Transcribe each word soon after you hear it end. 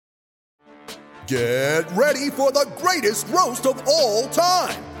Get ready for the greatest roast of all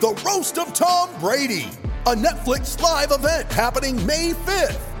time, the Roast of Tom Brady, a Netflix live event happening May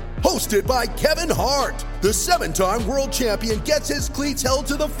 5th. Hosted by Kevin Hart, the 7-time world champion gets his cleats held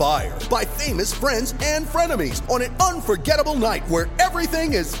to the fire by famous friends and frenemies on an unforgettable night where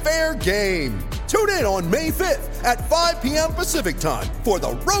everything is fair game. Tune in on May 5th at 5 p.m. Pacific time for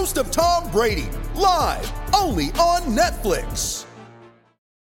the Roast of Tom Brady, live only on Netflix.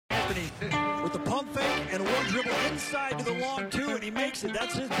 Anthony with the pump fake and one dribble inside to the long two, and he makes it.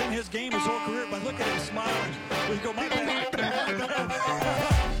 That's been his game his whole career. But look at him smiling. We go, my bad.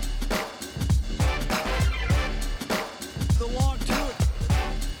 The long two.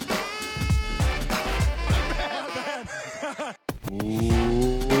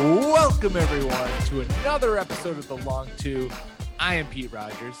 Welcome everyone to another episode of The Long Two. I am Pete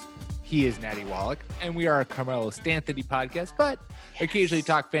Rogers. He is Natty Wallach, and we are a Carmelo Stanthony podcast, but occasionally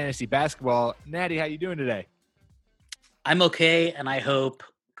talk fantasy basketball. Natty, how you doing today? I'm okay, and I hope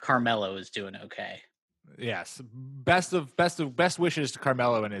Carmelo is doing okay. Yes, best wishes to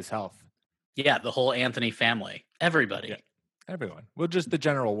Carmelo and his health. Yeah, the whole Anthony family, everybody, yeah, everyone. Well, just the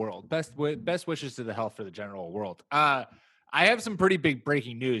general world. Best wishes to the health for the general world. I have some pretty big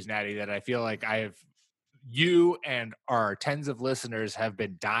breaking news, Natty, that I feel like you and our tens of listeners have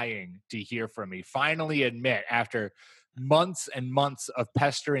been dying to hear from me. Finally admit after months and months of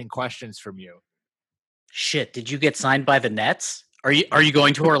pestering questions from you. Shit, did you get signed by the Nets? Are you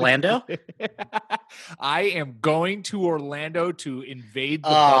going to Orlando? I am going to Orlando to invade the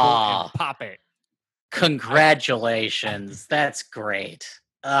bubble and pop it. Congratulations. That's great.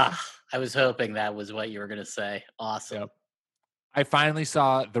 I was hoping that was what you were going to say. Awesome. Yep. I finally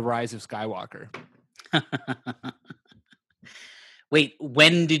saw The Rise of Skywalker. Wait,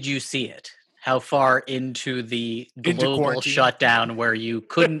 when did you see it? How far into the global shutdown where you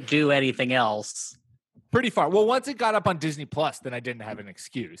couldn't do anything else? Pretty far. Well, once it got up on Disney Plus, then I didn't have an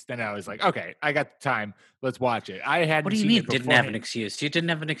excuse. Then I was like, okay, I got the time. Let's watch it. I hadn't. What do you mean didn't have an excuse? You didn't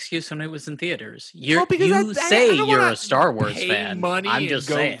have an excuse when it was in theaters. You say you're a Star Wars fan. Money I'm just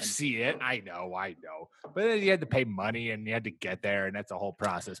go saying. See it. I know. But then you had to pay money and you had to get there, and that's a whole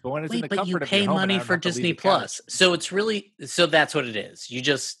process. But when it's in the comfort of your home, you pay money for Disney Plus, so it's really that's what it is. You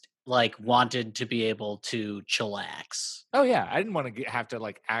just wanted to be able to chillax. Oh yeah, I didn't want to have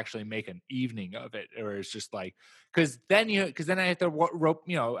to actually make an evening of it, or it's just because then I have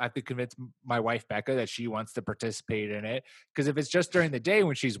to I have to convince my wife Becca that she wants to participate in it. Because if it's just during the day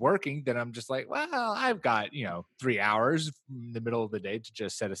when she's working, then I'm just like, well, I've got 3 hours in the middle of the day to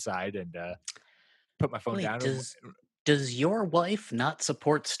just set aside and put my phone down. Does your wife not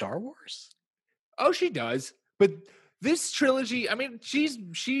support Star Wars? Oh, she does, but this trilogy, I mean,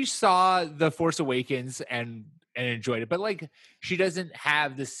 she saw The Force Awakens and enjoyed it, but she doesn't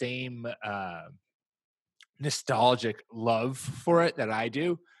have the same nostalgic love for it that I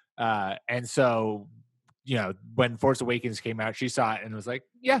do. And so, when Force Awakens came out, she saw it and was like,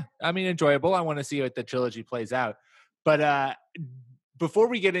 yeah, I mean, enjoyable. I want to see what the trilogy plays out. But before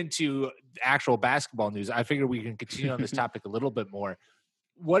we get into actual basketball news, I figure we can continue on this topic a little bit more.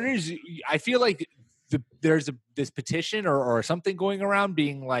 I feel like there's this petition or something going around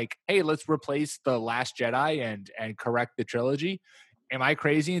being like, hey, let's replace The Last Jedi and correct the trilogy. Am I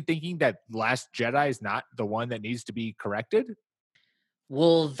crazy in thinking that Last Jedi is not the one that needs to be corrected?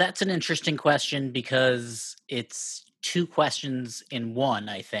 Well, that's an interesting question because it's two questions in one,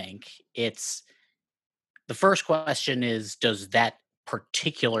 I think. It's the first question is, does that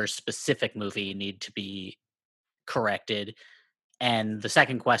particular specific movie need to be corrected? And the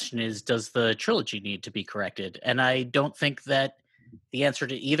second question is, does the trilogy need to be corrected? And I don't think that the answer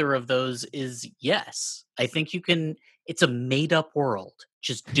to either of those is yes. I think it's a made up world.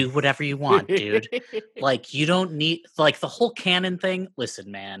 Just do whatever you want, dude. You don't need, the whole canon thing. Listen,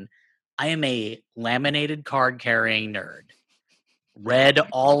 man, I am a laminated card carrying nerd. Read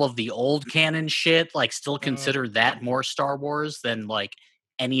all of the old canon shit, still consider that more Star Wars than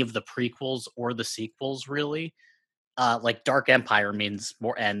any of the prequels or the sequels, really. Dark Empire means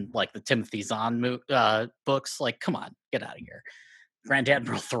more, and the Timothy Zahn books. Come on, get out of here. Grand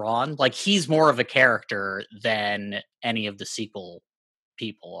Admiral Thrawn, he's more of a character than any of the sequel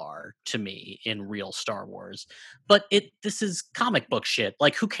people are to me in real Star Wars. But this is comic book shit.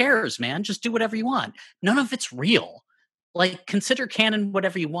 Who cares, man? Just do whatever you want. None of it's real. Consider canon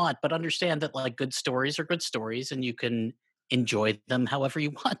whatever you want, but understand that good stories are good stories, and you can enjoy them however you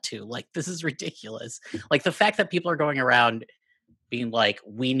want to. This is ridiculous. The fact that people are going around being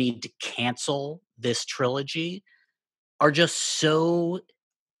we need to cancel this trilogy are just so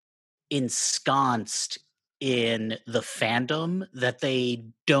ensconced in the fandom that they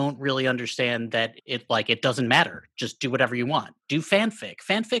don't really understand that it doesn't matter. Just do whatever you want. Do fanfic.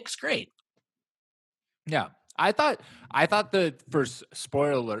 Fanfic's great. Yeah. I thought first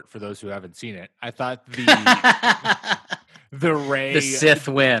spoiler alert for those who haven't seen it. I thought the Sith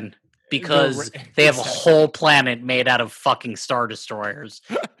win because they have a whole planet made out of fucking Star Destroyers.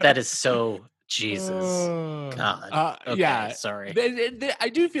 That is so Jesus. God. Okay, yeah. Sorry. I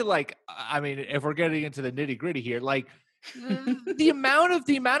do feel like, I mean, if we're getting into the nitty gritty here, like the amount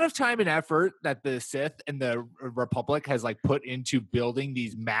of time and effort that the Sith and the Republic has like put into building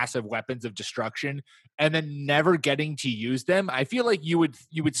these massive weapons of destruction and then never getting to use them, I feel like you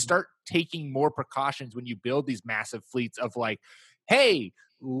would start taking more precautions when you build these massive fleets of like, hey,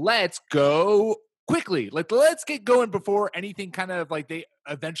 let's go quickly. Like, let's get going before anything kind of like they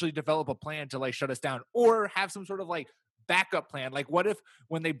eventually develop a plan to like shut us down or have some sort of like backup plan. Like, what if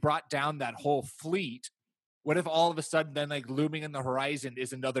when they brought down that whole fleet, what if all of a sudden then like looming in the horizon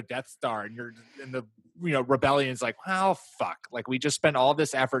is another Death Star and the rebellion's like, well, fuck, like we just spent all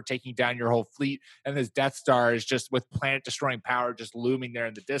this effort taking down your whole fleet and this Death Star is just with planet destroying power just looming there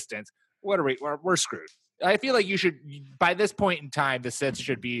in the distance. We're screwed. I feel like you should, by this point in time, the Sith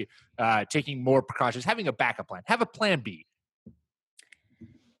should be taking more precautions, having a backup plan, have a plan B.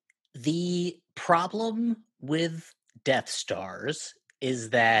 The problem with Death Stars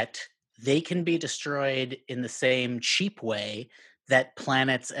is that they can be destroyed in the same cheap way that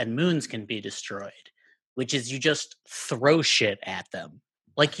planets and moons can be destroyed, which is you just throw shit at them.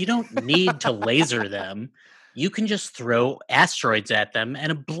 Like, you don't need to laser them. You can just throw asteroids at them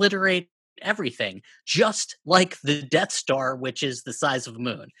and obliterate everything, just like the Death Star, which is the size of a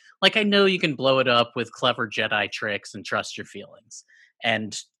moon. Like, I know you can blow it up with clever Jedi tricks and trust your feelings.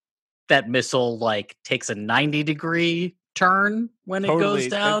 And that missile, like, takes a 90-degree turn when it goes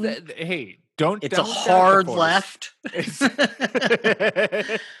down. It's a hard left.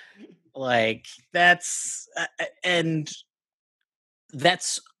 Like, that's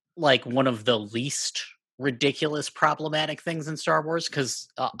like one of the least ridiculous problematic things in Star Wars, because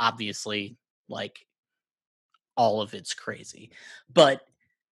obviously, like, all of it's crazy, but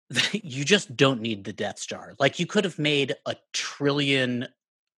you just don't need the Death Star. Like, you could have made 1 trillion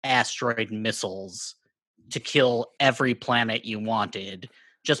asteroid missiles to kill every planet you wanted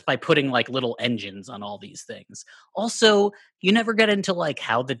just by putting like little engines on all these things. Also, you never get into like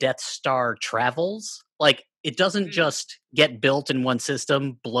how the Death Star travels. Like, it doesn't just get built in one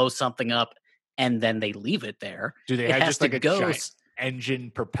system, blow something up, and then they leave it there. Do they have just like a giant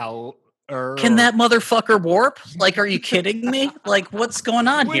engine propeller? Can that motherfucker warp? Like, are you kidding me? Like, what's going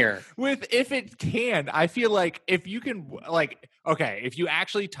on here? If it can, I feel like if you can, like, okay, if you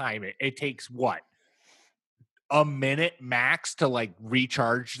actually time it, it takes what? A minute max to like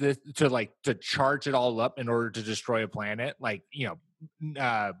recharge this, to charge it all up in order to destroy a planet. Like,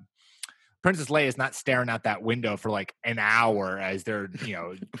 Princess Leia is not staring out that window for like an hour as they're,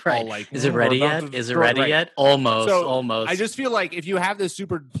 right. all like, is it ready yet? Is it ready yet? Almost. I just feel like if you have this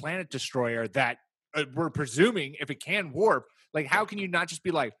super planet destroyer that we're presuming if it can warp, like, how can you not just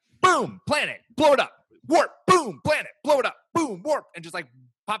be like, boom, planet, blow it up, warp, boom, planet, blow it up, boom, warp, and just like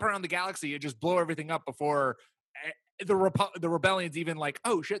pop around the galaxy and just blow everything up before the rebellion's even like,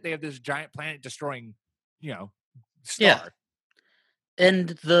 oh shit, they have this giant planet destroying, star. Yeah. And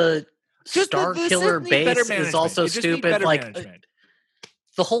the Star Killer base is also stupid. Like,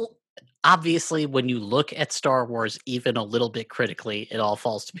 the whole, obviously, when you look at Star Wars even a little bit critically, it all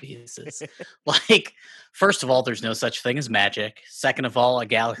falls to pieces. Like, first of all, there's no such thing as magic. Second of all, a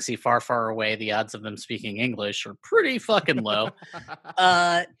galaxy far, far away, the odds of them speaking English are pretty fucking low.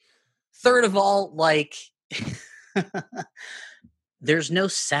 Third of all, like, there's no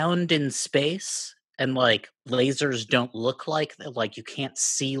sound in space. And like, lasers don't look like you can't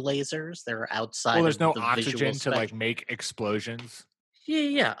see lasers. They're outside. Well, there's of no the oxygen to like spectrum. make explosions.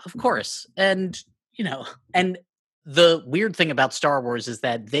 Yeah, of course. And and the weird thing about Star Wars is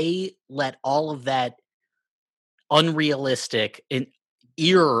that they let all of that unrealistic and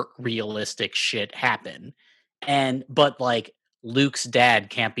irrealistic shit happen. But like, Luke's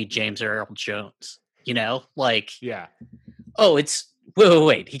dad can't be James Earl Jones. Like, yeah. Oh, it's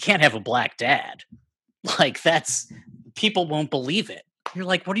wait. He can't have a black dad. Like, that's, people won't believe it. You're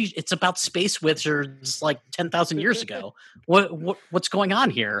like, what are you? It's about space wizards like 10,000 years ago. What's going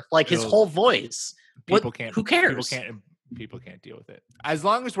on here? Like, his whole voice. Who cares? People can't deal with it. As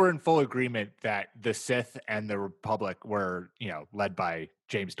long as we're in full agreement that the Sith and the Republic were, led by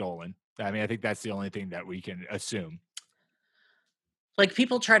James Dolan. I mean, I think that's the only thing that we can assume. Like,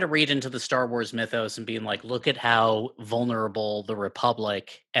 people try to read into the Star Wars mythos and being like, look at how vulnerable the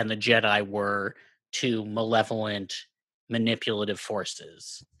Republic and the Jedi were to malevolent, manipulative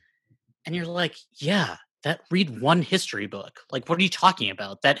forces. And you're like, yeah, read one history book. Like, what are you talking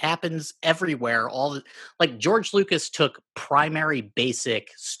about? That happens everywhere. Like George Lucas took primary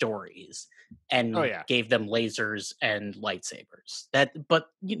basic stories and gave them lasers and lightsabers. But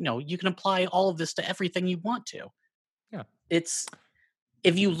you can apply all of this to everything you want to. Yeah.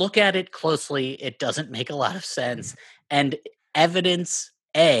 If you look at it closely, it doesn't make a lot of sense. And Evidence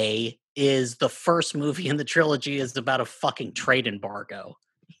A is the first movie in the trilogy is about a fucking trade embargo.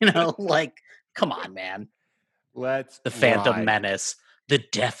 Like, come on, man. The Phantom Menace, the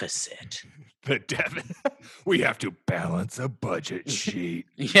deficit. We have to balance a budget sheet.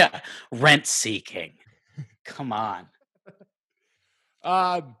 Yeah, rent seeking. Come on.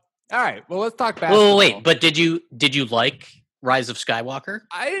 All right. Well, let's talk basketball. Wait, but did you like Rise of Skywalker?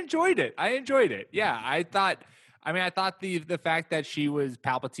 I enjoyed it. Yeah, I thought the fact that she was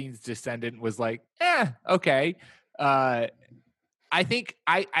Palpatine's descendant was like, okay. I think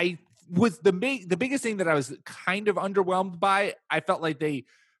I was the biggest thing that I was kind of underwhelmed by. I felt like they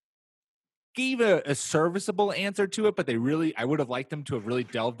gave a serviceable answer to it, but I would have liked them to have really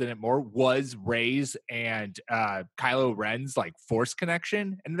delved in it more, was Rey's and Kylo Ren's like Force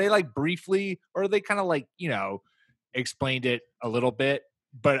connection. And they like briefly, or they kind of like, explained it a little bit,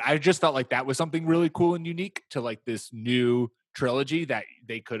 but I just felt like that was something really cool and unique to like this new trilogy that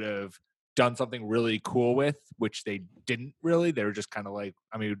they could have done something really cool with, which they didn't really. They were just kind of like,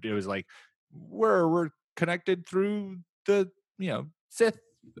 it was like we're connected through the Sith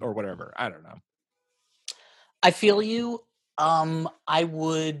or whatever. I don't know. I feel you.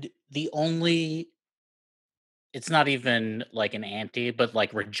 It's not even like an anti, but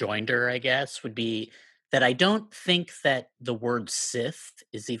like rejoinder, I guess, would be that I don't think that the word Sith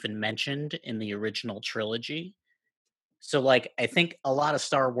is even mentioned in the original trilogy. So like, I think a lot of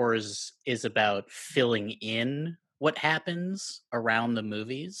Star Wars is about filling in what happens around the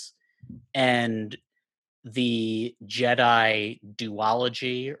movies, and the Jedi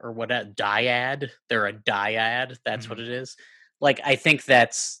duology or dyad. They're a dyad. That's what it is. Like, I think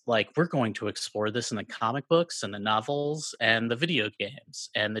that's like, we're going to explore this in the comic books and the novels and the video games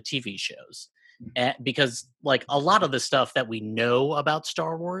and the TV shows. Because like a lot of the stuff that we know about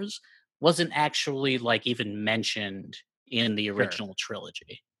Star Wars wasn't actually like even mentioned in the original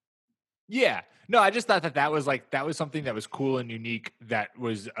trilogy. Yeah. No, I just thought that was something that was cool and unique. That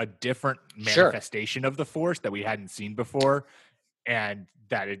was a different manifestation of the Force that we hadn't seen before. And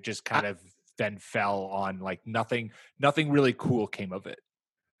that it just kind of then fell on like nothing really cool came of it.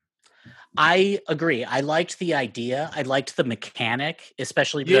 I agree. I liked the idea. I liked the mechanic,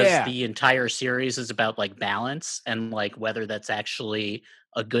 especially because the entire series is about like balance and like whether that's actually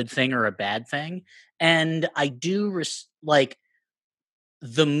a good thing or a bad thing. And I do like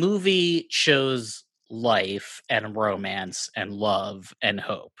the movie shows life and romance and love and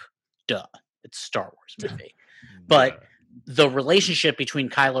hope. Duh. It's a Star Wars movie. But the relationship between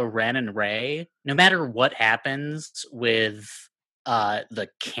Kylo Ren and Rey, no matter what happens with the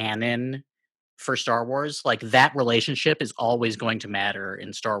canon for Star Wars, like that relationship is always going to matter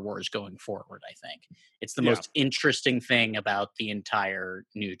in Star Wars going forward. I think it's the most interesting thing about the entire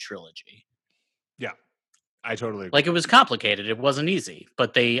new trilogy. Yeah, I totally agree. Like, it was complicated. It wasn't easy,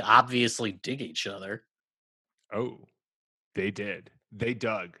 but they obviously dig each other. Oh, they did. They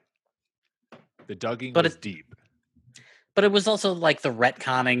dug. The dugging was deep. But it was also like the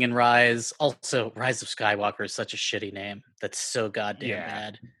retconning in Rise. Also, Rise of Skywalker is such a shitty name. That's so goddamn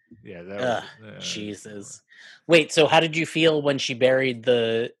bad. Yeah. Jesus. Wait, so how did you feel when she buried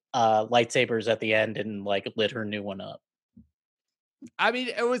the lightsabers at the end and like lit her new one up? I mean,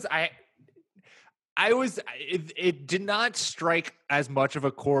 it did not strike as much of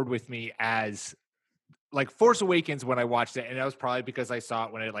a chord with me as like Force Awakens when I watched it. And that was probably because I saw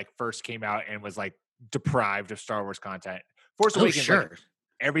it when it like first came out and was like deprived of Star Wars content. Force Awakens, like,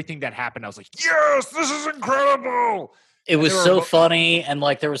 everything that happened, I was like, yes, this is incredible. It was so funny, and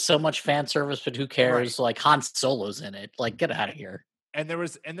like there was so much fan service, but who cares? Like Han Solo's in it. Like, get out of here. And there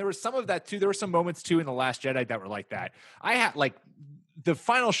was some of that too. There were some moments too in The Last Jedi that were like that. I had like the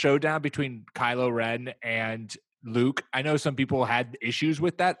final showdown between Kylo Ren and Luke. I know some people had issues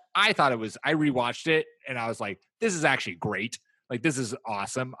with that. I thought I rewatched it and I was like, this is actually great. Like, this is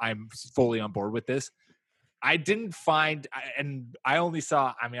awesome. I'm fully on board with this. I didn't find, and I've only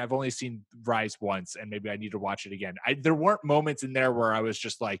seen Rise once, and maybe I need to watch it again. There weren't moments in there where I was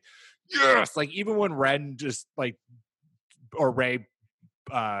just like, yes, like even when Ren just like, or Rey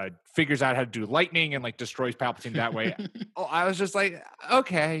figures out how to do lightning and like destroys Palpatine that way. I was just like,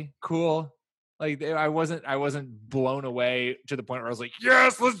 okay, cool. Like I wasn't blown away to the point where I was like,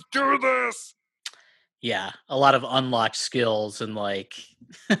 yes, let's do this. Yeah, a lot of unlocked skills and like,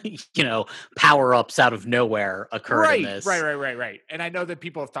 power ups out of nowhere occurred in this. Right. And I know that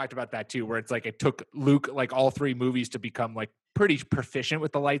people have talked about that too, where it's like it took Luke like all 3 movies to become like pretty proficient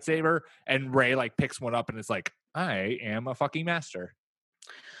with the lightsaber, and Rey like picks one up and it's like, I am a fucking master.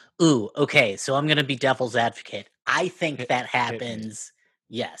 Ooh, okay. So I'm gonna be devil's advocate. I think that hit me. happens.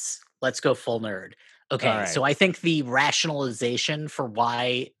 Yes, let's go full nerd. Okay, All right. so I think the rationalization for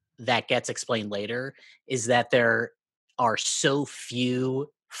why that gets explained later is that there are so few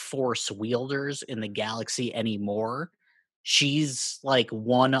Force wielders in the galaxy anymore. She's like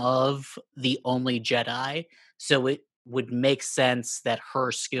one of the only Jedi, so it would make sense that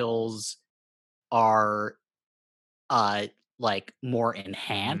her skills are like more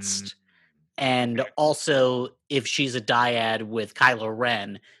enhanced. And also, if she's a dyad with Kylo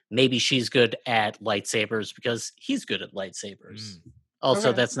Ren, maybe she's good at lightsabers because he's good at lightsabers. Also,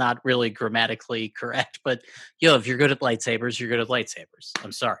 Okay. that's not really grammatically correct, but if you're good at lightsabers, you're good at lightsabers.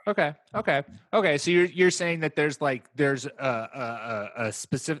 I'm sorry. Okay. So you're saying that there's a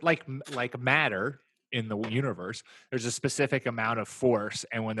specific like matter in the universe. There's a specific amount of force,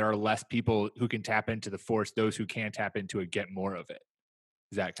 and when there are less people who can tap into the force, those who can tap into it get more of it.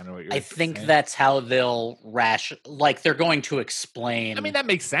 Is that kind of what you're saying? I think that's how they'll they're going to explain. I mean, that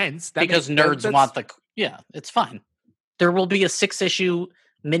makes sense. Because nerds want it's fine. There will be a 6-issue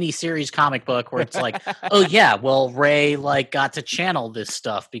mini-series comic book where it's like, oh yeah, well, Rey like got to channel this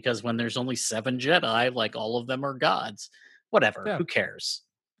stuff because when there's only 7 Jedi, like all of them are gods. Whatever. Yeah. Who cares?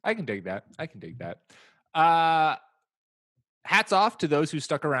 I can dig that. Hats off to those who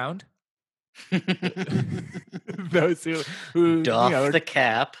stuck around. Those who doff the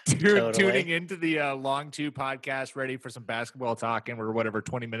cap, tuning into the Long 2 podcast, ready for some basketball talk, and we're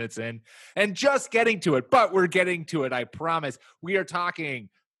 20 minutes in and just getting to it, but we're getting to it. I promise. We are talking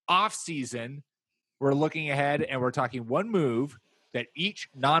off season. We're looking ahead, and we're talking one move that each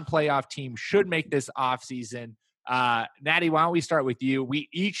non-playoff team should make this off season. Natty, why don't we start with you?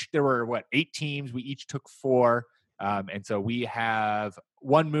 There were 8 teams. We each took 4. And so we have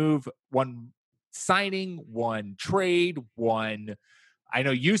one move, one signing, one trade, one. I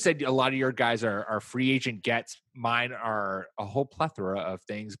know you said a lot of your guys are free agent gets. Mine are a whole plethora of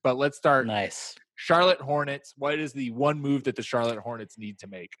things, but let's start. Nice. Charlotte Hornets. What is the one move that the Charlotte Hornets need to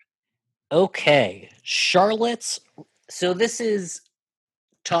make? Okay. Charlotte's. So this is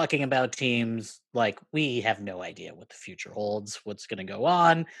talking about teams like we have no idea what the future holds, what's going to go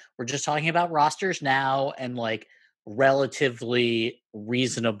on. We're just talking about rosters now and like relatively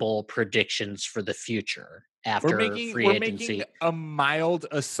reasonable predictions for the future after free agency. Making a mild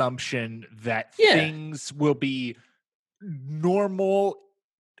assumption that things will be normal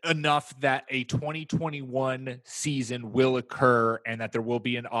enough that a 2021 season will occur and that there will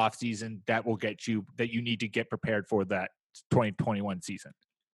be an off season that will get you that you need to get prepared for that 2021 season.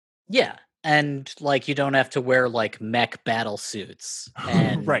 Yeah. And like you don't have to wear like mech battle suits.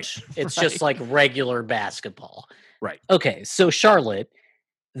 And it's just like regular basketball. Right. Okay, so Charlotte,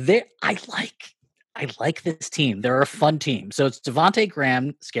 I like this team. They're a fun team. So it's Devontae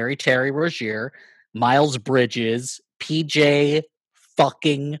Graham, Scary Terry Rozier, Miles Bridges, PJ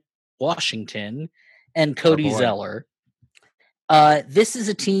fucking Washington, and Cody Zeller. This is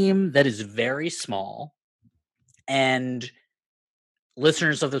a team that is very small, and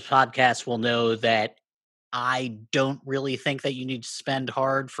listeners of this podcast will know that I don't really think that you need to spend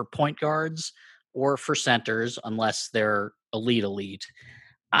hard for point guards or for centers unless they're elite.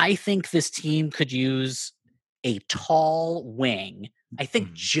 I think this team could use a tall wing. I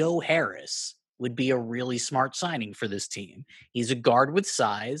think Joe Harris would be a really smart signing for this team. He's a guard with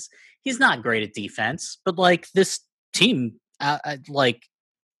size. He's not great at defense, but like this team,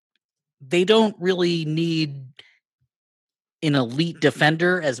 they don't really need an elite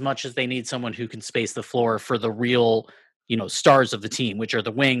defender as much as they need someone who can space the floor for the real stars of the team, which are the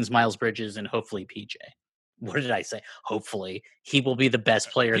wings, Miles Bridges, and hopefully PJ. What did I say? Hopefully. He will be the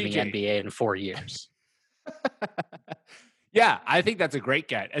best player in the NBA in 4 years. Yeah, I think that's a great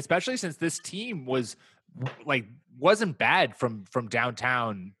get, especially since this team wasn't bad from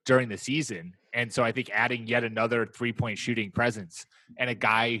downtown during the season. And so I think adding yet another 3-point shooting presence and a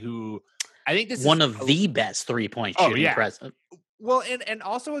guy who I think this one of the best 3-point shooting presence. Well, and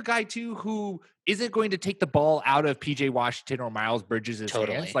also a guy too who isn't going to take the ball out of PJ Washington or Miles Bridges'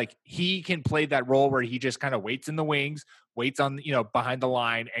 hands. Like he can play that role where he just kind of waits in the wings, waits on behind the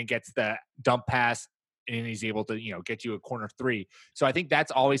line, and gets the dump pass and he's able to, get you a corner three. So I think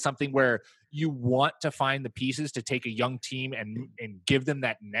that's always something where you want to find the pieces to take a young team and give them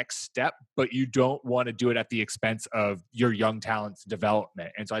that next step, but you don't want to do it at the expense of your young talent's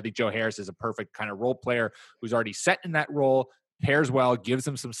development. And so I think Joe Harris is a perfect kind of role player who's already set in that role, pairs well, gives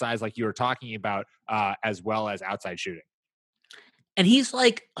them some size like you were talking about, as well as outside shooting. And he's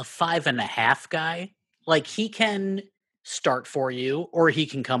like a 5.5 guy. Like he can start for you or he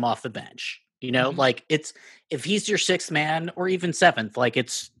can come off the bench. Like it's, if he's your sixth man or even seventh, like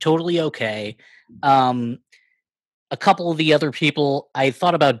it's totally okay. A couple of the other people, I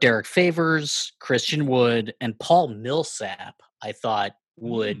thought about Derek Favors, Christian Wood, and Paul Millsap, I thought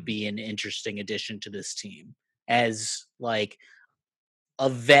would be an interesting addition to this team as like a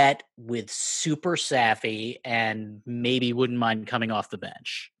vet with super savvy and maybe wouldn't mind coming off the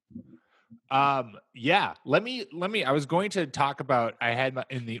bench. Yeah, let me, I was going to talk about, I had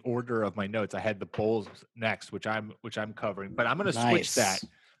in the order of my notes, I had the Bulls next, which I'm covering, but I'm going to switch that.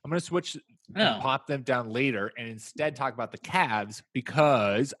 I'm going to switch and pop them down later and instead talk about the Cavs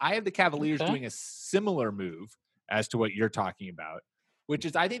because I have the Cavaliers doing a similar move as to what you're talking about, which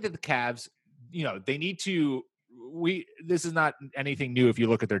is I think that the Cavs, they need to, this is not anything new if you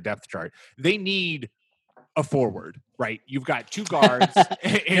look at their depth chart. They need a forward, right? You've got two guards.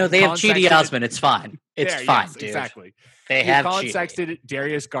 They have Chidi Osman. It's fine. It's fine, dude. Exactly. They have Colin Sexton,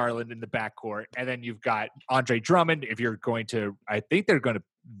 Darius Garland in the backcourt, and then you've got Andre Drummond. If you're going to, I think they're going to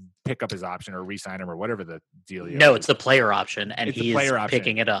pick up his option or re-sign him or whatever the deal is. No, it's the player option, and he's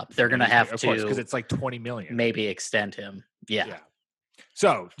picking it up. They're going to have to, because it's like $20 million. Maybe extend him. Yeah.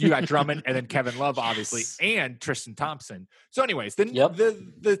 So you got Drummond and then Kevin Love, obviously, and Tristan Thompson. So, anyways,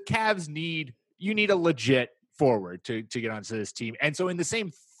 the Cavs need a legit forward to get onto this team. And so in the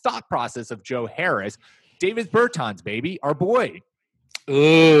same thought process of Joe Harris, Davis Bertans, baby, our boy.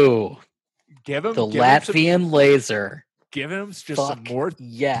 Ooh. Give him Latvian laser. Give him just some more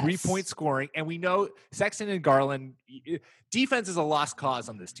 3-point scoring. And we know Sexton and Garland, defense is a lost cause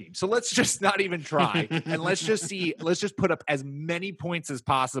on this team. So let's just not even try. And let's just put up as many points as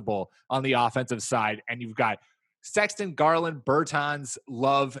possible on the offensive side. And you've got Sexton, Garland, Bertans,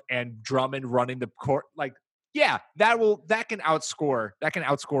 Love, and Drummond running the court. Like, that can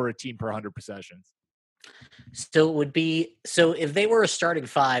outscore a team per 100 possessions. So if they were a starting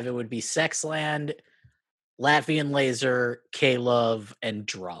five, it would be Sexland, Latvian Laser, K-Love, and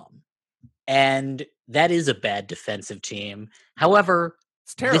Drum. And that is a bad defensive team. However,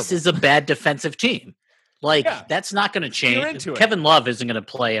 it's terrible. This is a bad defensive team. Like, that's not going to change. Kevin Love isn't going to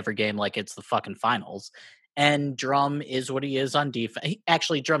play every game like it's the fucking finals. And Drum is what he is on defense.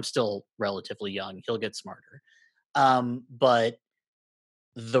 Actually, Drum's still relatively young. He'll get smarter. But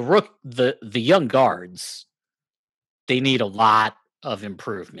the young guards, they need a lot of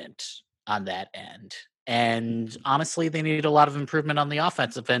improvement on that end. And honestly, they need a lot of improvement on the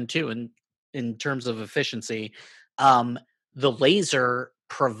offensive end too. And in terms of efficiency, the laser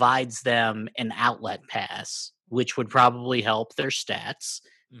provides them an outlet pass, which would probably help their stats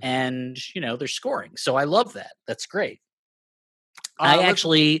and, their scoring. So I love that. That's great. I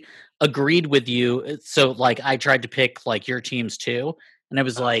actually agreed with you. So I tried to pick your teams too. And I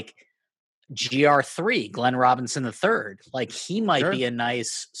was GR3, Glenn Robinson III. He might be a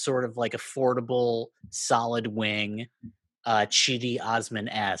nice sort of affordable, solid wing, Chidi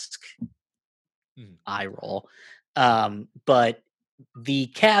Osman-esque eye roll. But the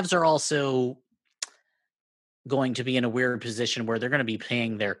Cavs are also going to be in a weird position where they're going to be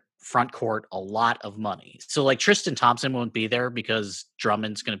paying their front court a lot of money. So Tristan Thompson won't be there because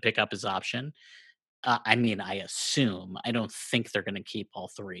Drummond's going to pick up his option. I assume. I don't think they're going to keep all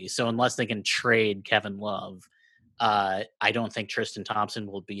three. So unless they can trade Kevin Love, I don't think Tristan Thompson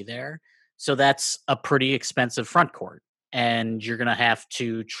will be there. So that's a pretty expensive front court. And you're going to have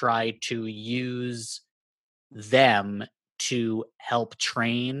to try to use them to help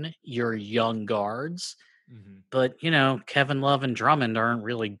train your young guards. Mm-hmm. But, Kevin Love and Drummond aren't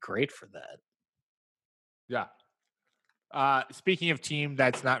really great for that. Yeah. Speaking of team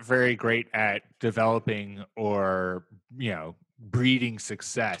that's not very great at developing or, breeding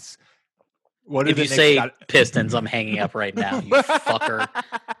success. What if you say Pistons, I'm hanging up right now, you fucker.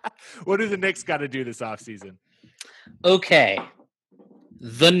 What do the Knicks got to do this offseason? Okay.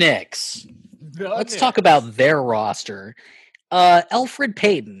 The Knicks. Let's talk about their roster. Elfrid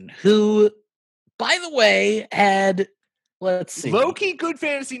Payton, who, by the way, had, let's see. Low-key good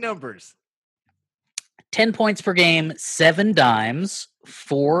fantasy numbers. 10 points per game, 7 dimes,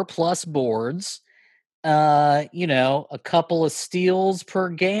 4+ boards, a couple of steals per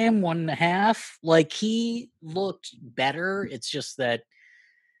game, 1.5. He looked better. It's just that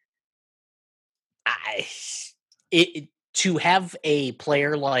To have a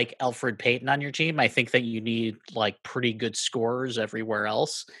player like Elfrid Payton on your team, I think that you need like pretty good scorers everywhere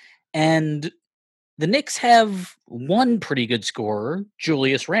else. And the Knicks have one pretty good scorer,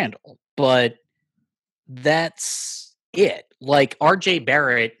 Julius Randle, but that's it. Like RJ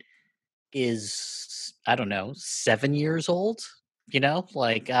Barrett is, I don't know, 7 years old.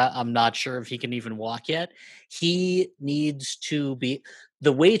 I'm not sure if he can even walk yet. He needs to be.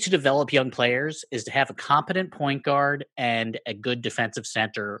 The way to develop young players is to have a competent point guard and a good defensive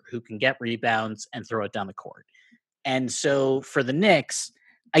center who can get rebounds and throw it down the court. And so for the Knicks,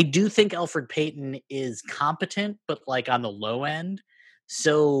 I do think Elfrid Payton is competent, but like on the low end.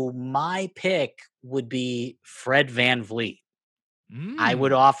 So my pick would be Fred VanVleet. I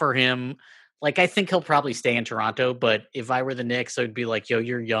would offer him, like, I think he'll probably stay in Toronto, but if I were the Knicks, I would be like, yo,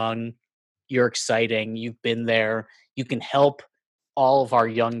 you're young, you're exciting, you've been there, you can help all of our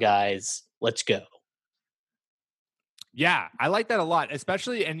young guys. Let's go. Yeah, I like that a lot,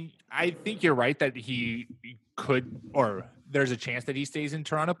 especially, and I think you're right that he could, or there's a chance that he stays in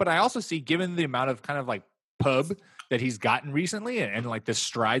Toronto, but I also see, given the amount of kind of like pub that he's gotten recently and like the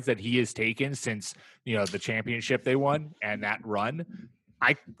strides that he has taken since, the championship they won and that run,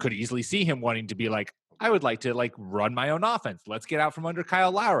 I could easily see him wanting to be like, I would like to like run my own offense. Let's get out from under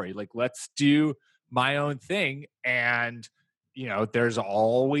Kyle Lowry. Like, let's do my own thing. And, there's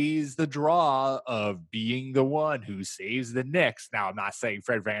always the draw of being the one who saves the Knicks. Now, I'm not saying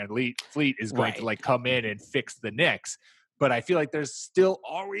Fred VanVleet is going to like come in and fix the Knicks, but I feel like there's still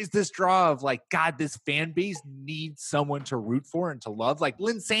always this draw of like, God, this fan base needs someone to root for and to love. Like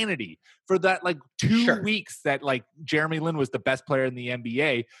Linsanity, for that like 2 weeks that like Jeremy Lin was the best player in the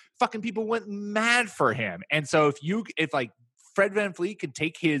NBA, fucking people went mad for him. And so if like Fred VanVleet could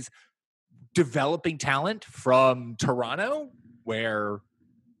take his developing talent from Toronto, where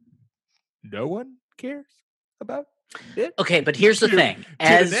no one cares about it. Okay, but here's the thing.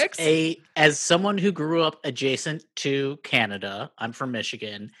 As someone who grew up adjacent to Canada, I'm from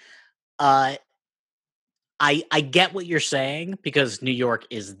Michigan. I get what you're saying because New York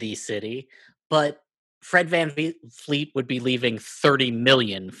is the city, but Fred VanVleet would be leaving 30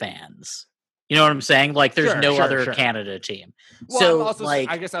 million fans. You know what I'm saying? Like, there's no other Canada team. Well, so, also, like,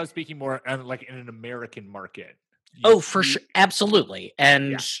 I guess I was speaking more like in an American market. For sure, absolutely.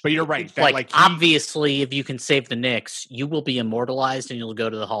 And but you're right. That, obviously, if you can save the Knicks, you will be immortalized and you'll go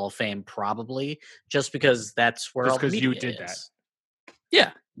to the Hall of Fame probably, just because that's where all the media you did is.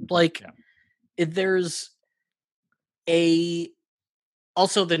 That. Yeah, there's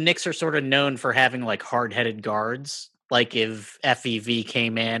also the Knicks are sort of known for having like hard-headed guards. Like if FEV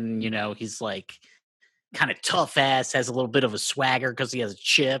came in, he's like kind of tough ass, has a little bit of a swagger because he has a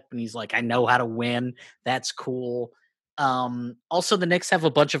chip and he's like, I know how to win. That's cool. Also, the Knicks have a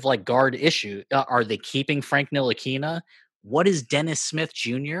bunch of like guard issue. Are they keeping Frank Ntilikina? What is Dennis Smith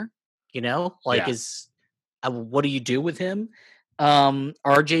Jr.? What do you do with him?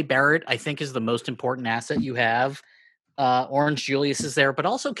 RJ Barrett, I think, is the most important asset you have. Orange Julius is there, but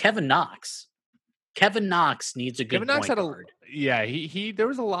also Kevin Knox. Kevin Knox needs a good point guard. He there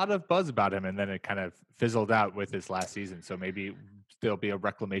was a lot of buzz about him, and then it kind of fizzled out with his last season. So maybe there'll be a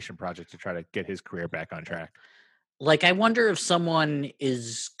reclamation project to try to get his career back on track. Like, I wonder if someone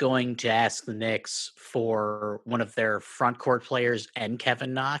is going to ask the Knicks for one of their front court players and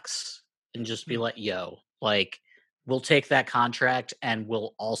Kevin Knox and just be like, yo, like, we'll take that contract and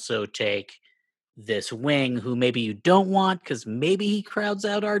we'll also take this wing who maybe you don't want because maybe he crowds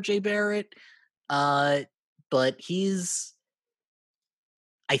out RJ Barrett. But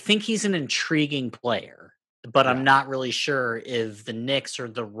I think he's an intriguing player, but I'm not really sure if the Knicks are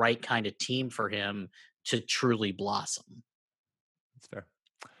the right kind of team for him to truly blossom. That's fair.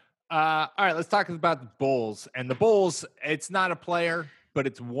 All right, let's talk about the Bulls. And the Bulls, it's not a player, but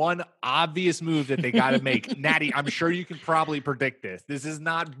it's one obvious move that they got to make. Natty, I'm sure you can probably predict this. This is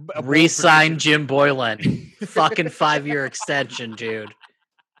not a re-sign Jim Boylan. Fucking 5-year extension, dude.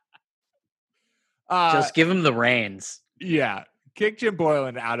 Just give him the reins. Yeah. Kick Jim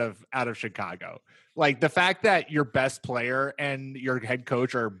Boylan out of Chicago. Like, the fact that your best player and your head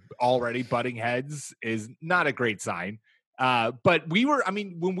coach are already butting heads is not a great sign. But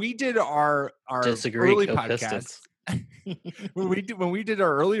when we did our early podcast, when we did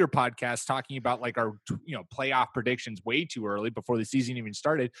our earlier podcast talking about like our playoff predictions way too early before the season even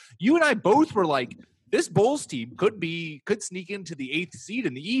started, you and I both were like, this Bulls team could sneak into the 8th seed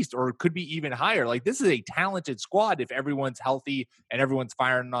in the East, or could be even higher. Like, this is a talented squad if everyone's healthy and everyone's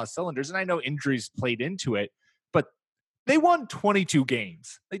firing on all cylinders. And I know injuries played into it, but they won 22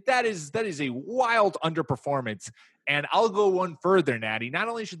 games. Like, that is a wild underperformance. And I'll go one further, Natty. Not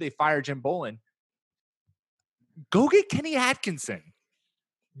only should they fire Jim Boylan, go get Kenny Atkinson.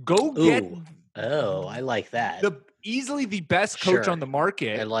 Go get. Oh, I like that. Easily the best coach on the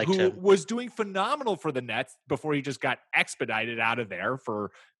market, I liked who him. was doing phenomenal for the Nets before he just got expedited out of there for,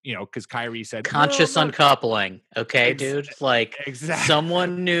 because Kyrie said conscious uncoupling. Okay, dude. Like exactly.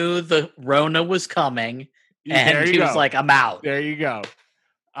 Someone knew the Rona was coming, and he was like, "I'm out." There you go.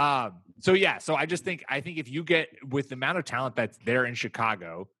 So I think if you get, with the amount of talent that's there in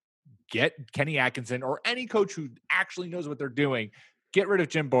Chicago, get Kenny Atkinson or any coach who actually knows what they're doing. Get rid of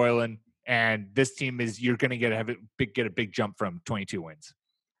Jim Boylan. And this team you're going to get a big jump from 22 wins.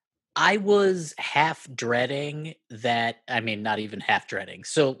 I was half dreading that. I mean, not even half dreading.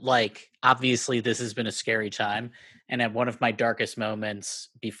 So, obviously, this has been a scary time. And at one of my darkest moments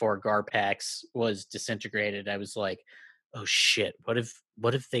before Garpax was disintegrated, I was like, "Oh shit! What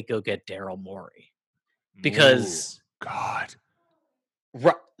if they go get Daryl Morey?" Because God,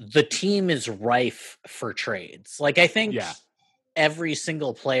 the team is rife for trades. I think. Yeah. Every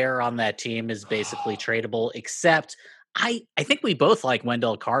single player on that team is basically tradable, except I think we both like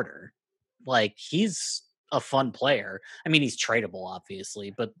Wendell Carter. He's a fun player. I mean, he's tradable,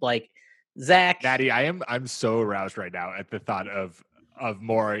 obviously, but Zach, Natty, I'm so aroused right now at the thought of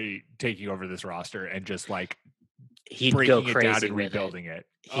Morey taking over this roster and just he'd go crazy it down and with rebuilding it.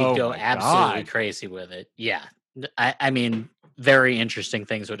 He'd go absolutely crazy with it. Yeah, I mean, very interesting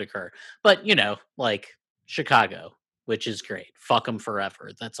things would occur, but Chicago. Which is great. Fuck them forever.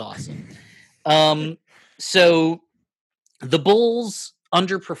 That's awesome. So the Bulls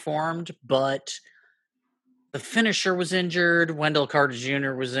underperformed, but the finisher was injured. Wendell Carter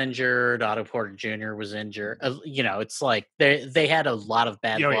Jr. was injured. Otto Porter Jr. was injured. It's they had a lot of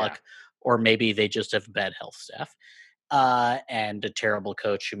bad luck, or maybe they just have bad health staff and a terrible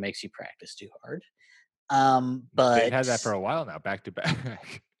coach who makes you practice too hard. But they've had that for a while now, back to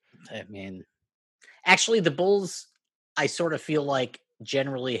back. I mean, actually, the Bulls, I sort of feel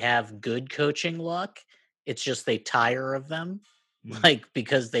generally have good coaching luck. It's just they tire of them,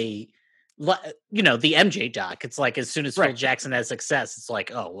 because they, the MJ doc. It's as soon as Phil Jackson has success, it's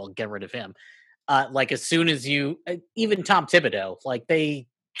oh, well, get rid of him. As soon as you, even Tom Thibodeau,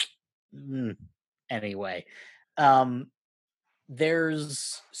 anyway.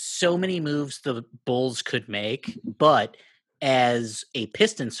 There's so many moves the Bulls could make, but as a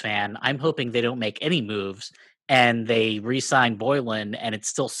Pistons fan, I'm hoping they don't make any moves and they re-sign Boylan and it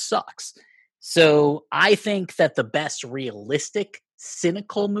still sucks. So I think that the best realistic,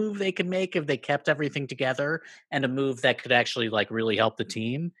 cynical move they could make if they kept everything together, and a move that could actually really help the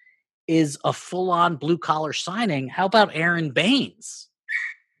team, is a full-on blue-collar signing. How about Aaron Baines?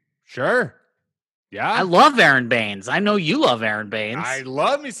 Sure. Yeah. I love Aaron Baines. I know you love Aaron Baines. I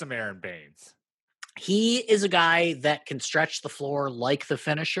love me some Aaron Baines. He is a guy that can stretch the floor like the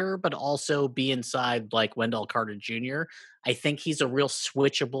finisher, but also be inside like Wendell Carter Jr. I think he's a real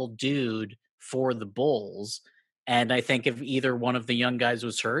switchable dude for the Bulls. And I think if either one of the young guys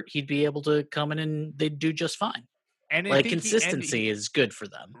was hurt, he'd be able to come in and they'd do just fine. And consistency is good for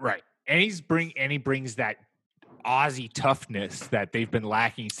them. Right. And he brings that Aussie toughness that they've been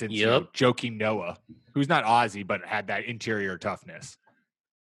lacking since Joakim Noah, who's not Aussie, but had that interior toughness.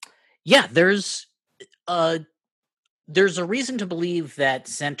 Yeah, there's a reason to believe that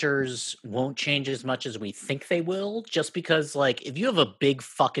centers won't change as much as we think they will, just because, if you have a big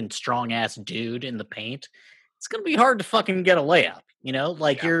fucking strong ass dude in the paint, it's going to be hard to fucking get a layup,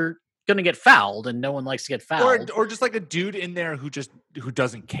 you're going to get fouled and no one likes to get fouled. Or just a dude in there who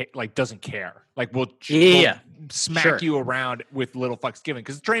doesn't care. Will smack you around with little fucks given.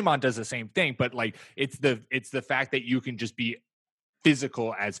 Because Draymond does the same thing, but it's the fact that you can just be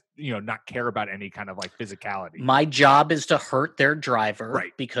physical as not care about any kind of physicality. My job is to hurt their driver,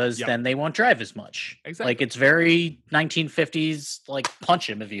 right? Because then they won't drive as much. Exactly. It's very 1950s. Punch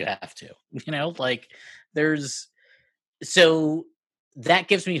him if you have to. So that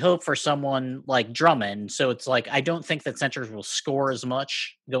gives me hope for someone like Drummond. So it's I don't think that centers will score as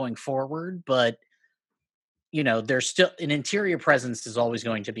much going forward, but there's still an interior presence is always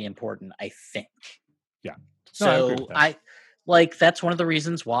going to be important, I think. Yeah. So that's one of the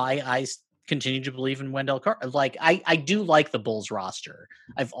reasons why I continue to believe in Wendell Carter. I do like the Bulls roster.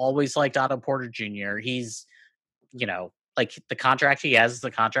 I've always liked Otto Porter Jr. He's, the contract he has,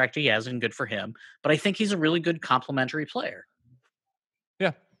 and good for him. But I think he's a really good complementary player.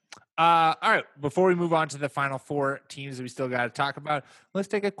 Yeah. All right. Before we move on to the final four teams that we still got to talk about, let's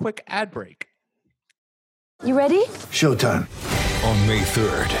take a quick ad break. You ready? Showtime. On May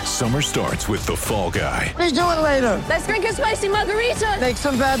 3rd, summer starts with The Fall Guy. Let's do it later. Let's drink a spicy margarita. Make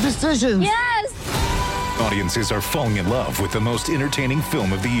some bad decisions. Yes. Audiences are falling in love with the most entertaining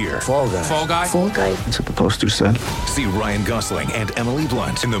film of the year. Fall Guy. Fall Guy? Fall guy. That's what the poster said. See Ryan Gosling and Emily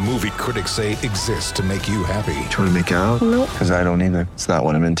Blunt in the movie critics say exists to make you happy. Trying to make it out? Nope. Because I don't either. It's not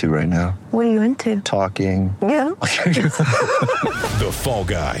what I'm into right now. What are you into? Talking. Yeah. The Fall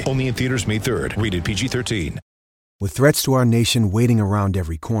Guy. Only in theaters May 3rd. Rated PG-13. With threats to our nation waiting around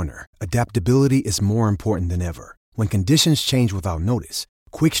every corner, adaptability is more important than ever. When conditions change without notice,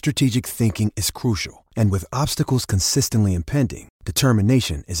 quick strategic thinking is crucial. And with obstacles consistently impending,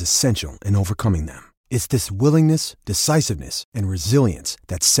 determination is essential in overcoming them. It's this willingness, decisiveness, and resilience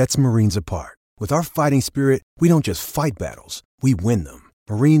that sets Marines apart. With our fighting spirit, we don't just fight battles, we win them.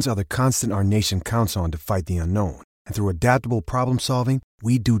 Marines are the constant our nation counts on to fight the unknown. And through adaptable problem solving,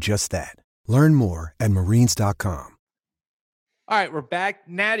 we do just that. Learn more at marines.com. All right, we're back.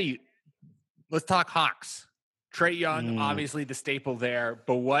 Natty, let's talk Hawks. Trae Young, obviously the staple there,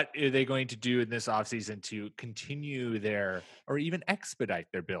 but what are they going to do in this offseason to continue their, or even expedite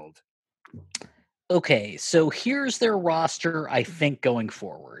their build? Okay, so here's their roster, I think, going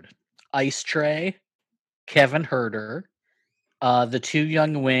forward. Ice Trae, Kevin Huerter, the two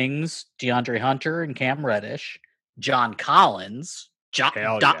young wings, DeAndre Hunter and Cam Reddish, John Collins,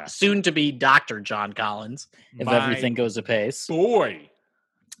 soon to be Dr. John Collins, if everything goes apace. Boy.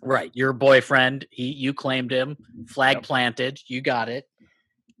 Right, your boyfriend, you claimed him, flag planted, you got it.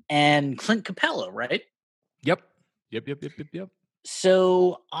 And Clint Capella, right? Yep.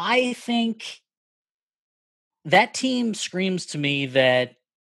 So I think that team screams to me that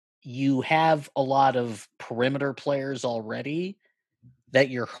you have a lot of perimeter players already that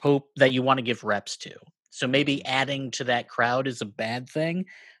you want to give reps to. So maybe adding to that crowd is a bad thing.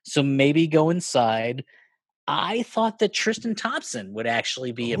 So maybe go inside. I thought that Tristan Thompson would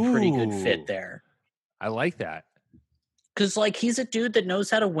actually be a pretty good fit there. I like that. Because, he's a dude that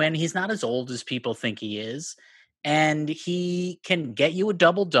knows how to win. He's not as old as people think he is. And he can get you a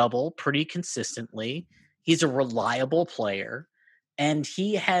double-double pretty consistently. He's a reliable player. And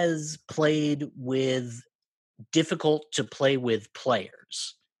he has played with difficult-to-play-with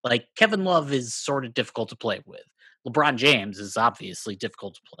players. Kevin Love is sort of difficult to play with. LeBron James is obviously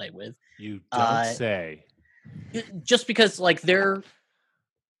difficult to play with. You don't say. Just because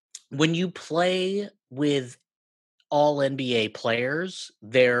when you play with all NBA players,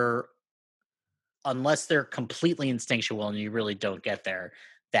 unless they're completely instinctual and you really don't get there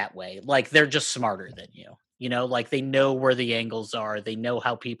that way, they're just smarter than you. They know where the angles are. They know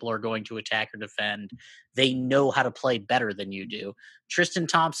how people are going to attack or defend. They know how to play better than you do. Tristan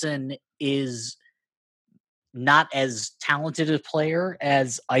Thompson is not as talented a player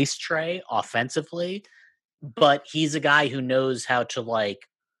as Ice Trae offensively, but he's a guy who knows how to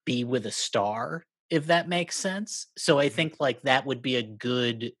be with a star, if that makes sense. So I think that would be a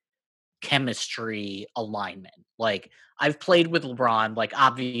good chemistry alignment. I've played with LeBron,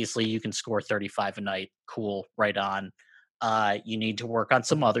 obviously you can score 35 a night. Cool. Right on. You need to work on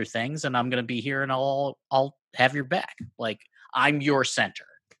some other things, and I'm going to be here and I'll have your back. I'm your center.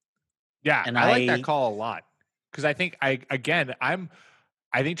 Yeah. And I like that call a lot. Cause I think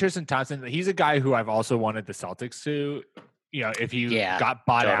I think Tristan Thompson, he's a guy who I've also wanted the Celtics to, if he got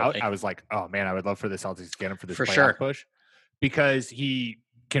bought out, I was like, oh man, I would love for the Celtics to get him for this playoff push, because he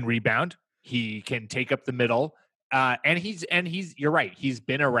can rebound. He can take up the middle. And he's, you're right. He's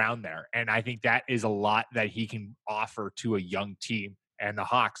been around there. And I think that is a lot that he can offer to a young team, and the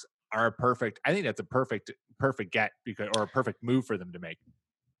Hawks are I think that's a perfect get or a perfect move for them to make.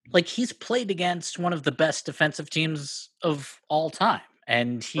 He's played against one of the best defensive teams of all time,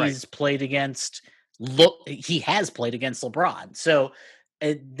 and he's played against he has played against LeBron. So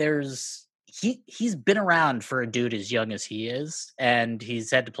he's been around for a dude as young as he is, and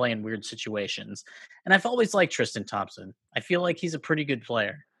he's had to play in weird situations. And I've always liked Tristan Thompson. I feel like he's a pretty good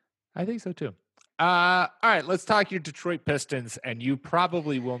player. I think so too. All right, let's talk your Detroit Pistons, and you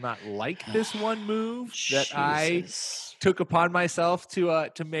probably will not like this one move that I took upon myself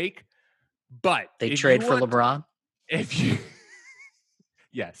to make. But they trade for LeBron. If you,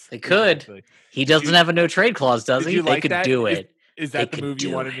 yes, they could. Exactly. He doesn't have a no trade clause, does he? They could do it. Is that the move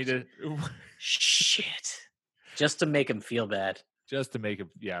you wanted me to? Shit, just to make him feel bad. Just to make him,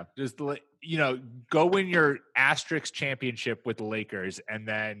 just go win your asterisk championship with the Lakers, and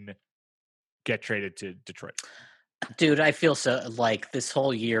then get traded to Detroit. Dude, I feel so this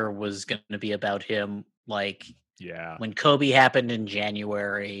whole year was going to be about him. When Kobe happened in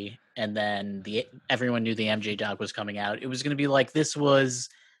January, and then everyone knew the MJ doc was coming out, it was going to be this was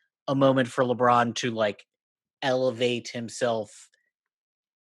a moment for LeBron to elevate himself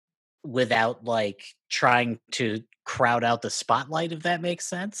without like trying to crowd out the spotlight, if that makes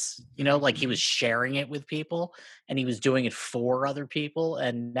sense. You know, like he was sharing it with people and he was doing it for other people.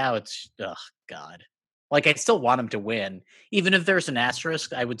 And now it's, oh God. Like I still want him to win. Even if there's an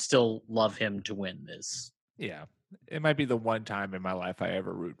asterisk, I would still love him to win this. Yeah. It might be the one time in my life I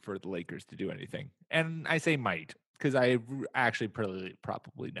ever root for the Lakers to do anything. And I say might, because I actually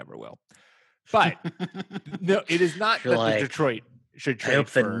probably never will. But no, it is not that like, the Detroit should trade. I hope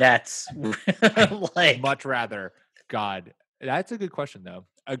the Nets like much rather. God, that's a good question though.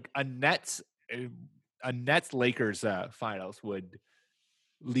 A Nets Lakers finals would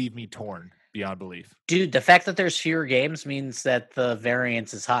leave me torn beyond belief. Dude, the fact that there's fewer games means that the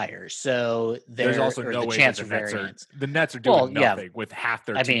variance is higher. So there's also no way chance that variance. The Nets are doing nothing with half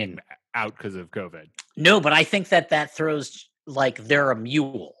their team out because of COVID. No, but I think that throws like they're a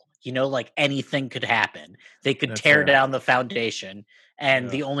mule. You know, like anything could happen. They could tear down the foundation, and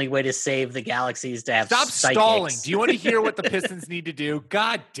the only way to save the Galaxy is to have Stop psychics. Stalling. Do you want to hear what the Pistons need to do?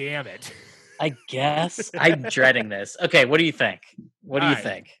 God damn it. I guess. I'm dreading this. Okay, what do you think? What do you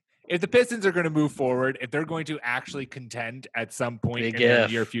think? If the Pistons are going to move forward, if they're going to actually contend at some point in the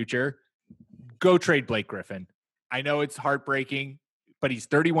near future, go trade Blake Griffin. I know it's heartbreaking, but he's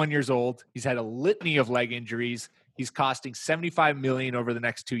 31 years old. He's had a litany of leg injuries. He's costing $75 million over the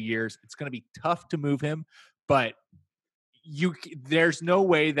next 2 years. It's going to be tough to move him, but there's no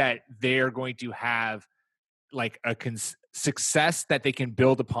way that they're going to have like a success that they can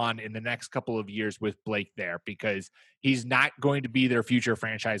build upon in the next couple of years with Blake there, because he's not going to be their future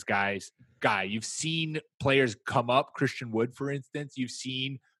franchise guy. You've seen players come up, Christian Wood, for instance. You've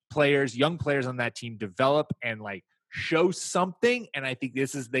seen young players on that team develop and like show something. And I think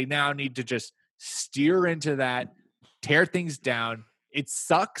they now need to just steer into that, tear things down. It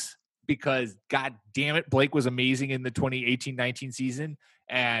sucks because God damn it, Blake was amazing in the 2018-19 season.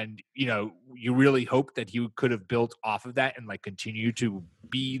 And, you know, you really hope that he could have built off of that and like continue to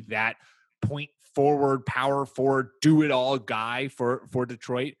be that point forward, power forward, do it all guy for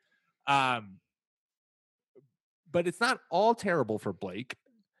Detroit. But it's not all terrible for Blake,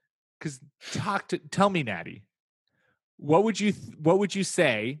 because tell me, Natty, what would you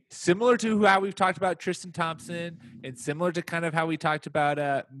say, similar to how we've talked about Tristan Thompson and similar to kind of how we talked about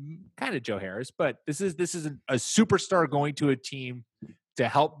kind of Joe Harris, but this is a superstar going to a team to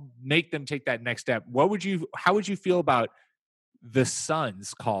help make them take that next step. How would you feel about the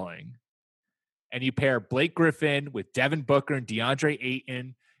Suns calling, and you pair Blake Griffin with Devin Booker and DeAndre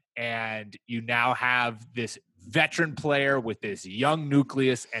Ayton, and you now have this veteran player with this young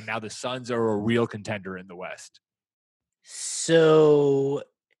nucleus, and now the Suns are a real contender in the West? So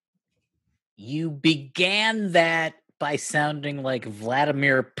you began that by sounding like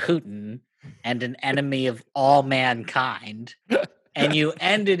Vladimir Putin and an enemy of all mankind. And you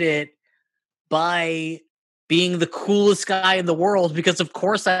ended it by being the coolest guy in the world, because of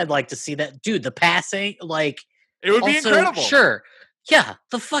course I'd like to see that. Dude, the passing, like, it would be incredible. Sure. Yeah.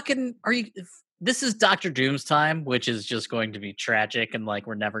 This is Dr. Doom's time, which is just going to be tragic and like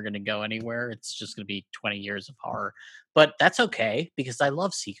we're never going to go anywhere. It's just going to be 20 years of horror. But that's okay, because I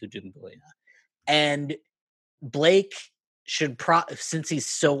love Sekou Doumbouya. And Blake should since he's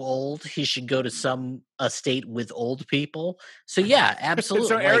so old, he should go to a state with old people. So yeah, absolutely.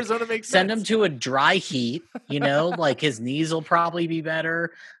 So Arizona makes sense. Send him to a dry heat, you know, like his knees will probably be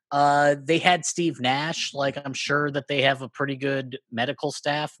better. They had Steve Nash. Like, I'm sure that they have a pretty good medical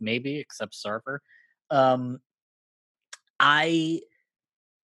staff, maybe, except Sarver. I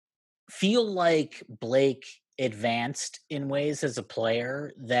feel like Blake advanced in ways as a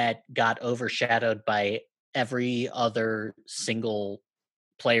player that got overshadowed by every other single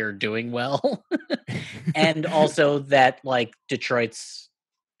player doing well. And also that like Detroit's,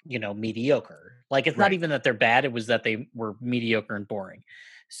 you know, mediocre. Like, it's not even that they're bad. It was that they were mediocre and boring.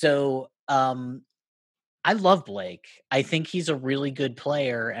 So I love Blake. I think he's a really good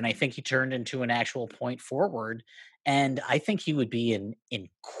player, and I think he turned into an actual point forward. And I think he would be an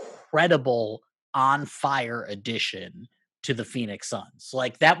incredible on-fire addition to the Phoenix Suns.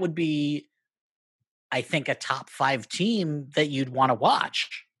 Like, that would be, I think, a top 5 team that you'd want to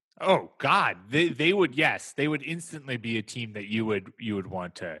watch. Oh God, they would. Yes, they would instantly be a team that you would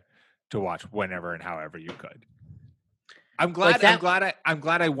want to watch whenever and however you could. I'm glad. I'm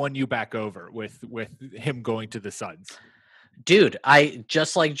glad I won you back over with him going to the Suns. Dude, I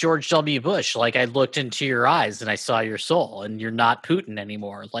just like George W. Bush. Like, I looked into your eyes and I saw your soul, and you're not Putin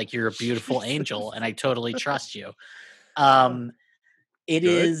anymore. Like, you're a beautiful angel, and I totally trust you. It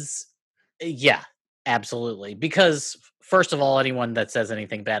is, yeah, absolutely. Because first of all, anyone that says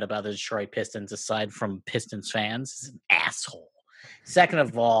anything bad about the Detroit Pistons, aside from Pistons fans, is an asshole. Second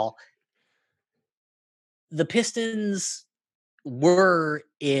of all, the Pistons were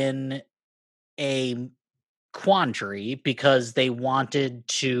in a quandary because they wanted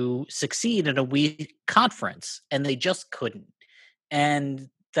to succeed in a weak conference and they just couldn't. And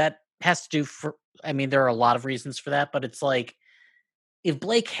that has to do there are a lot of reasons for that, but it's like, if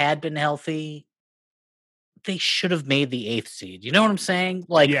Blake had been healthy, they should have made the 8th seed. You know what I'm saying?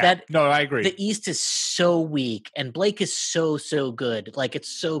 Like that. No, I agree. The East is so weak and Blake is so good. Like, it's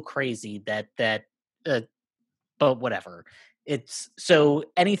so crazy that but whatever. It's so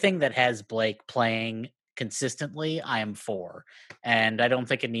anything that has Blake playing consistently, I am for. And I don't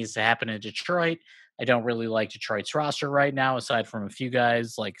think it needs to happen in Detroit. I don't really like Detroit's roster right now, aside from a few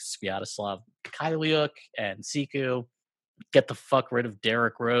guys like Sviatoslav Kyliuk and Siku. Get the fuck rid of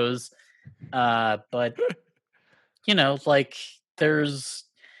Derrick Rose. But like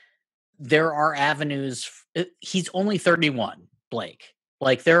there are avenues. He's only 31, Blake.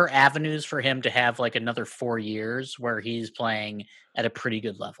 Like, there are avenues for him to have like another 4 years where he's playing at a pretty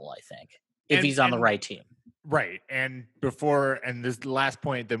good level, I think, if he's on the right team. Right. And this last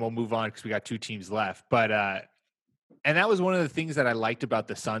point, then we'll move on because we got 2 teams left. But and that was one of the things that I liked about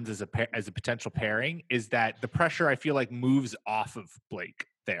the Suns as a potential pairing, is that the pressure, I feel like, moves off of Blake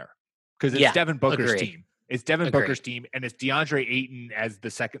there, because it's Devin Booker's team. It's Devin Booker's team, and it's DeAndre Ayton as the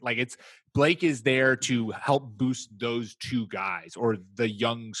second. Like, it's Blake is there to help boost those 2 guys, or the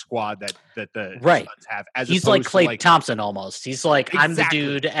young squad that the Suns have. As he's like Klay Thompson almost. He's like, exactly. I'm the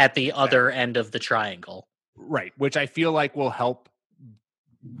dude at the other end of the triangle. Right, which I feel like will help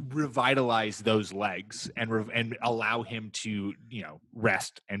revitalize those legs and allow him to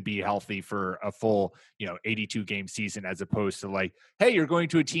rest and be healthy for a full 82 game season, as opposed to like, hey, you're going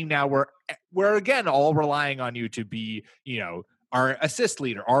to a team now where we're again all relying on you to be our assist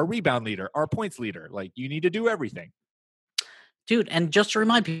leader, our rebound leader, our points leader. Like, you need to do everything, dude. And just to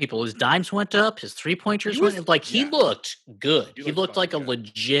remind people, his dimes went up, his 3-pointers went up. Like, he looked good. He looked like a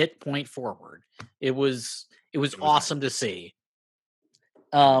legit point forward. It was awesome to see.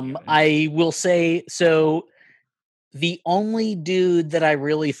 I will say, so the only dude that I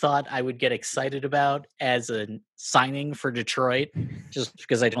really thought I would get excited about as a signing for Detroit, just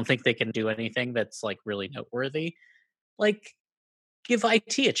because I don't think they can do anything that's like really noteworthy, like, give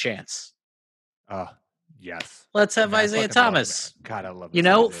IT a chance. Yes. Let's have Isaiah Thomas. God, I love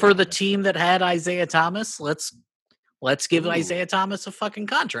it. For the team that had Isaiah Thomas, let's give Isaiah Thomas a fucking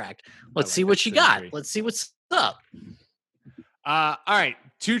contract. Let's see what you got. Let's see what's up. All right,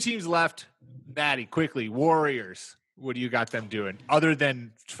 2 teams left. Maddie, quickly, Warriors. What do you got them doing other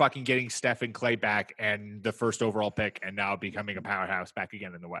than fucking getting Steph and Clay back and the first overall pick, and now becoming a powerhouse back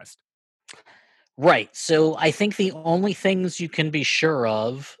again in the West? Right. So I think the only things you can be sure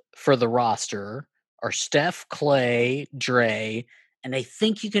of for the roster are Steph, Clay, Dre, and I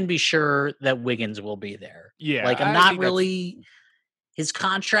think you can be sure that Wiggins will be there. Yeah. Like, I'm not really. His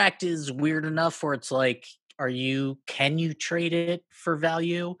contract is weird enough where it's like, can you trade it for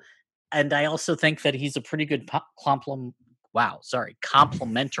value? And I also think that he's a pretty good complementary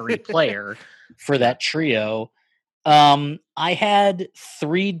player for that trio. I had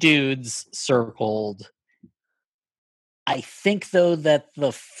 3 dudes circled. I think, though, that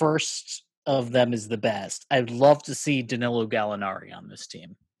the first of them is the best. I'd love to see Danilo Gallinari on this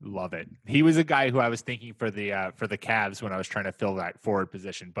team. Love it. He was a guy who I was thinking for the Cavs when I was trying to fill that forward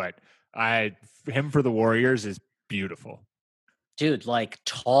position, but him for the Warriors is beautiful. Dude, like,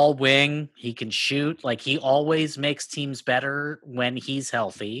 tall wing, he can shoot. Like, he always makes teams better when he's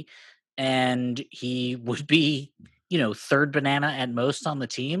healthy, and he would be, 3rd banana at most on the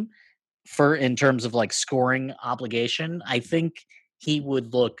team in terms of like scoring obligation. I think he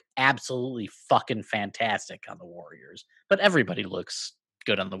would look absolutely fucking fantastic on the Warriors, but everybody looks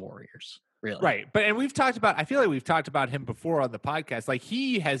good on the Warriors. Really. Right. I feel like we've talked about him before on the podcast. Like,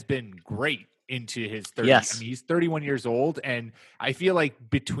 he has been great into his 30s. Yes. I mean, he's 31 years old. And I feel like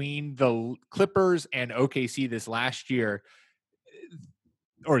between the Clippers and OKC this last year,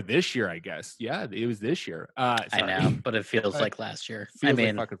 or this year, I guess. Yeah, it was this year. I know, but it feels like last year.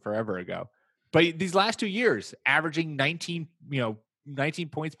 Like fucking forever ago. But these last 2 years, averaging 19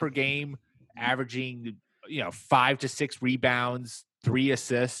 points per game, averaging, 5 to 6 rebounds, 3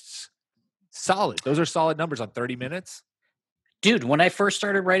 assists. Solid. Those are solid numbers on 30 minutes. Dude, when I first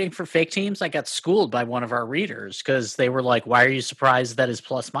started writing for Fake Teams, I got schooled by one of our readers because they were like, why are you surprised that his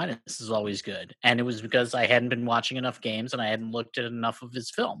plus minus is always good? And it was because I hadn't been watching enough games and I hadn't looked at enough of his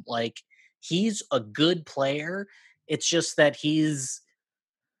film. Like, he's a good player. It's just that he's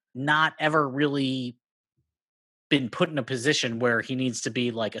not ever really been put in a position where he needs to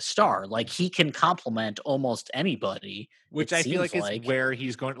be like a star. Like he can complement almost anybody, which I feel like is where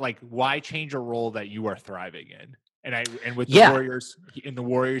he's going. Like, why change a role that you are thriving in? And with the Warriors, in the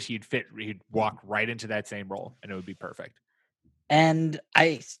Warriors, he'd walk right into that same role, and it would be perfect. And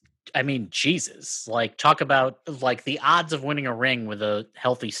I mean, Jesus, like talk about like the odds of winning a ring with a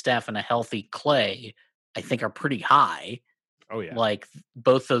healthy Steph and a healthy Clay, I think are pretty high. Oh yeah, like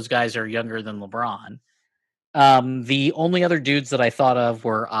both those guys are younger than LeBron. The only other dudes that I thought of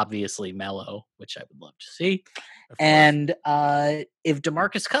were obviously Melo, which I would love to see. And if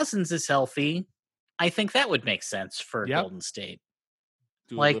DeMarcus Cousins is healthy, I think that would make sense for Golden State.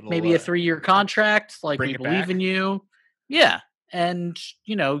 Like maybe a 3-year contract, like we believe in you. Yeah. And,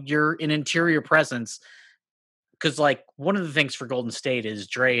 you're an interior presence. Because, like, one of the things for Golden State is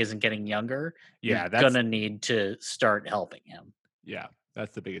Dre isn't getting younger. Yeah, you're going to need to start helping him. Yeah,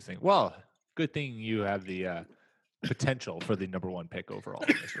 that's the biggest thing. Well, good thing you have the potential for the number 1 pick overall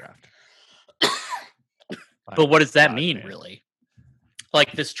in this draft. But what does that mean, really?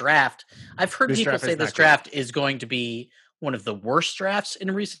 Like, this draft, I've heard people say this draft is going to be one of the worst drafts in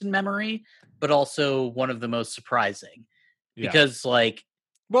recent memory, but also one of the most surprising. Yeah. Because, like,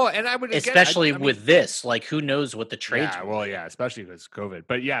 well, and I would, especially I mean, with this, like, who knows what the trades? Yeah, well, yeah, especially with COVID.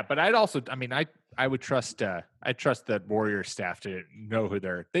 But I'd also, I mean, I would trust, I trust the Warriors staff to know who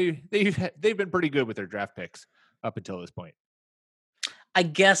they've been pretty good with their draft picks up until this point. I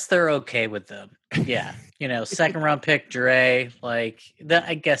guess they're okay with them. Yeah, second round pick Dre, like that.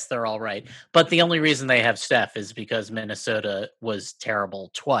 I guess they're all right. But the only reason they have Steph is because Minnesota was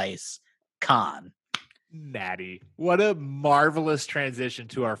terrible twice. Natty, what a marvelous transition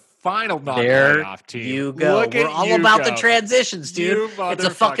to our final non-playoff team. You go. We're all about the transitions, dude. It's a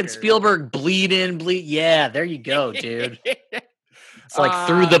fucking Spielberg bleed in, bleed. Yeah, there you go, dude. It's like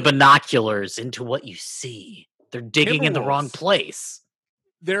through the binoculars into what you see. They're digging in the wrong place.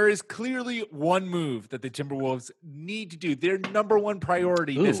 There is clearly one move that the Timberwolves need to do. Their number 1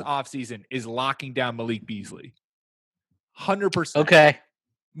 priority this offseason is locking down Malik Beasley. 100%. Okay.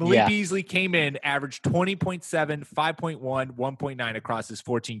 Malik Beasley came in, averaged 20.7, 5.1, 1.9 across his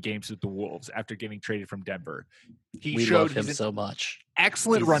 14 games with the Wolves after getting traded from Denver. We love him so much.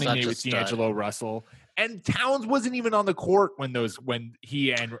 Excellent running mate with D'Angelo Russell. And Towns wasn't even on the court when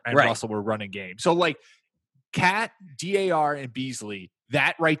he and Russell were running games. So, like, Cat, DAR, and Beasley,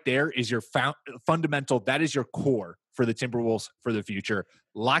 that right there is your fundamental. That is your core for the Timberwolves for the future.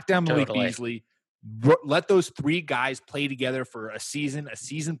 Lock down Malik Beasley. Let those 3 guys play together for a season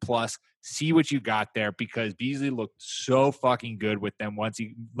plus. See what you got there, because Beasley looked so fucking good with them once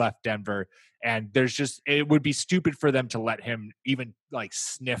he left Denver. And it would be stupid for them to let him even like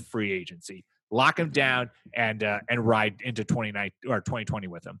sniff free agency. Lock him down and ride into 2020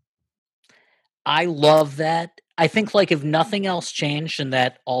 with him. I love that. I think, like, if nothing else changed and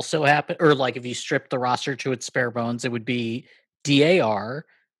that also happened, or like if you stripped the roster to its bare bones, it would be DAR,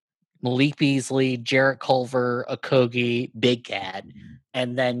 Malik Beasley, Jarrett Culver, Okogie, Big Cat,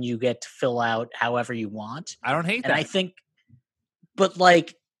 and then you get to fill out however you want. I don't hate that. And I think, but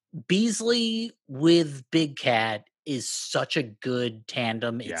like Beasley with Big Cat is such a good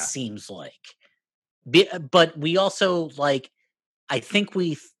tandem, it seems like. But we also, like, I think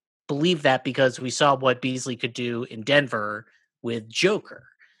we believe that because we saw what Beasley could do in Denver with Joker.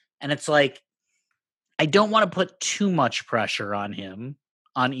 And it's like, I don't want to put too much pressure on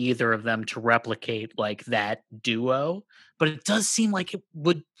either of them to replicate like that duo, but it does seem like it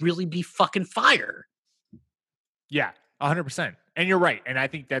would really be fucking fire. Yeah, 100%. And you're right. And I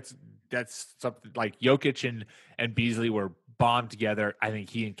think that's something like Jokic and Beasley were bombed together. I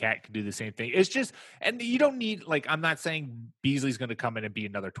think he and Cat can do the same thing. It's just, and you don't need, like, I'm not saying Beasley's going to come in and be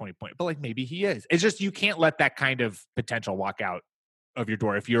another 20-point, but like maybe he is. It's just, you can't let that kind of potential walk out of your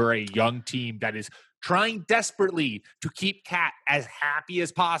door if you're a young team that is trying desperately to keep Cat as happy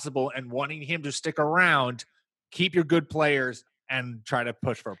as possible and wanting him to stick around. Keep your good players and try to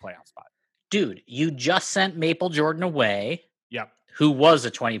push for a playoff spot. Dude, you just sent Maple Jordan away. Yep. Who was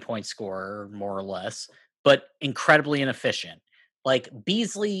a 20-point scorer, more or less, but incredibly inefficient. Like,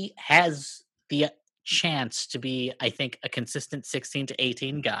 Beasley has the chance to be, I think, a consistent 16 to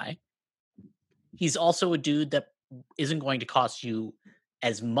 18 guy. He's also a dude that isn't going to cost you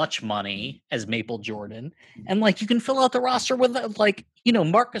as much money as Maple Jordan. And, like, you can fill out the roster with, like,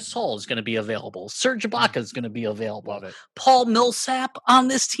 Marcus Gasol is going to be available. Serge Ibaka is going to be available. Love it. Paul Millsap on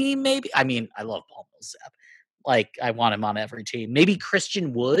this team, maybe. I mean, I love Paul Millsap. Like, I want him on every team. Maybe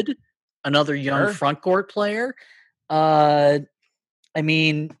Christian Wood, another young front court player. I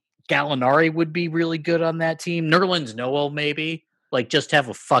mean, Gallinari would be really good on that team. Nerlens Noel, maybe. Like, just have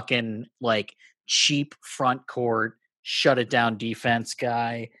a fucking, like, cheap front court, shut it down defense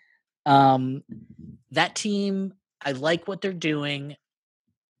guy. That team, I like what they're doing.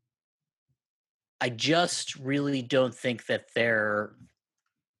 I just really don't think that they're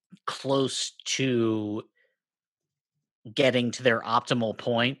close to getting to their optimal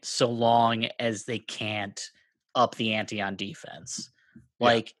point so long as they can't up the ante on defense.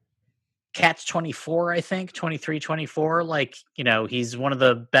 Like Cat's 24, I think, 23, 24. Like, he's one of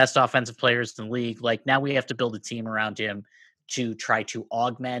the best offensive players in the league. Like, now we have to build a team around him to try to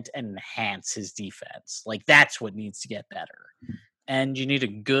augment and enhance his defense. Like, that's what needs to get better. And you need a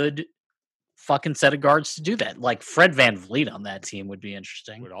good fucking set of guards to do that. Like Fred VanVleet on that team would be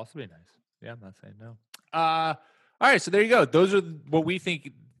interesting. Would also be nice. Yeah, I'm not saying no. All right, so there you go. Those are what we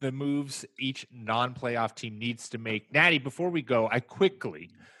think the moves each non-playoff team needs to make. Natty, before we go,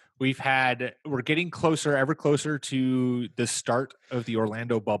 we're getting ever closer to the start of the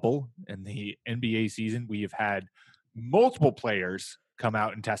Orlando bubble and the NBA season. We have had multiple players come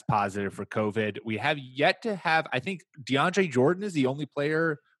out and test positive for COVID. We have yet to have, I think DeAndre Jordan is the only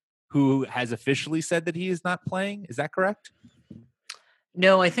player who has officially said that he is not playing. Is that correct?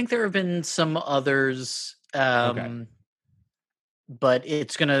 No, I think there have been some others, but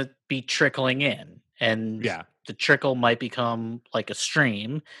it's going to be trickling in. And the trickle might become like a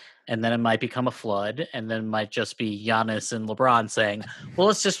stream, and then it might become a flood, and then it might just be Giannis and LeBron saying, well,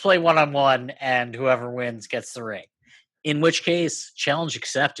 let's just play one-on-one, and whoever wins gets the ring. In which case, challenge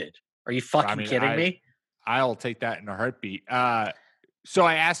accepted. Are you fucking kidding me? I'll take that in a heartbeat. So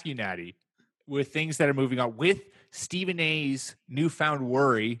I ask you, Natty, with things that are moving on, with Stephen A's newfound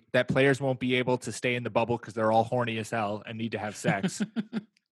worry that players won't be able to stay in the bubble because they're all horny as hell and need to have sex.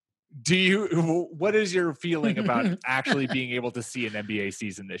 What is your feeling about actually being able to see an NBA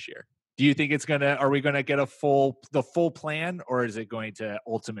season this year? Do you think are we going to get the full plan, or is it going to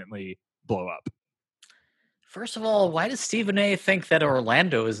ultimately blow up? First of all, why does Stephen A think that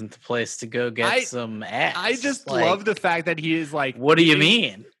Orlando isn't the place to go get some ass? I just love the fact that he is like, what do you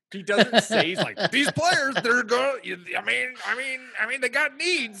mean? He doesn't say, he's like, these players, they're going, I mean, they got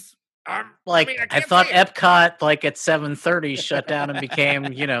needs. I thought Epcot, like at 7:30, shut down and became,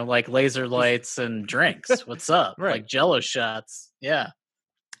 like laser lights and drinks. What's up? Right. Like Jello shots. Yeah.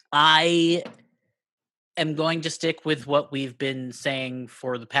 I am going to stick with what we've been saying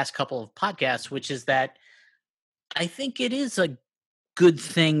for the past couple of podcasts, which is that I think it is a good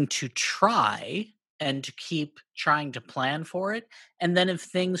thing to try and to keep trying to plan for it. And then if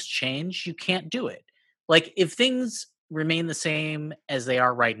things change, you can't do it. Like if things remain the same as they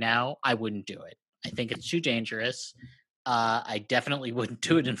are right now, I wouldn't do it. I think it's too dangerous. I definitely wouldn't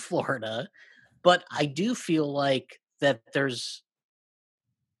do it in Florida. But I do feel like that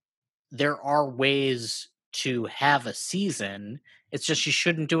there are ways to have a season. It's just you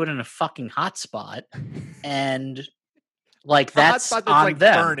shouldn't do it in a fucking hotspot. And like that's on like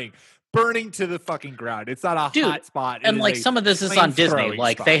them. Burning to the fucking ground. It's not a hot spot. And like some of this is on Disney.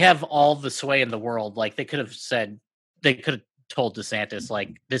 Like spot. They have all the sway in the world. Like they could have told DeSantis, like,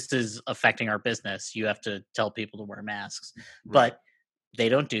 this is affecting our business. You have to tell people to wear masks. Right. But they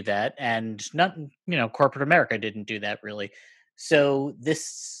don't do that. And corporate America didn't do that really. So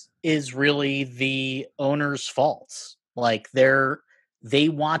this is really the owner's fault. Like they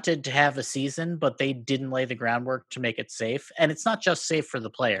wanted to have a season, but they didn't lay the groundwork to make it safe. And it's not just safe for the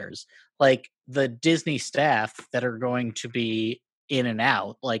players. Like the Disney staff that are going to be in and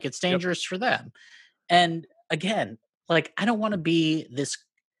out, like it's dangerous for them. And again, like I don't want to be this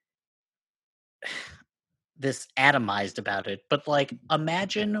atomized about it, but like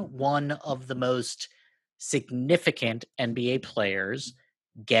imagine one of the most significant NBA players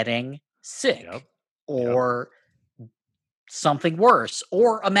getting sick or something worse.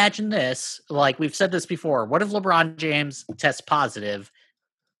 Or imagine this, like we've said this before, what if LeBron James tests positive,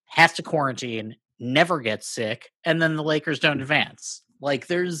 has to quarantine, never gets sick, and then the Lakers don't advance? Like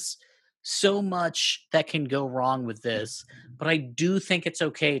there's so much that can go wrong with this, but I do think it's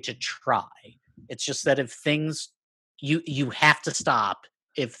okay to try. It's just that if things, you have to stop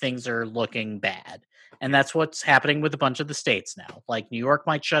if things are looking bad. And that's what's happening with a bunch of the states now. Like New York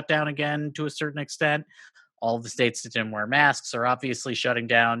might shut down again to a certain extent. All of the states that didn't wear masks are obviously shutting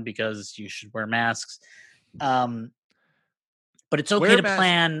down because you should wear masks. But it's okay to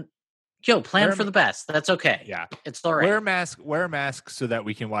plan. Plan for the best. That's okay. Yeah. It's all right. Wear a mask so that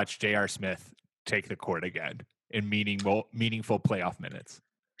we can watch J.R. Smith take the court again in meaningful playoff minutes.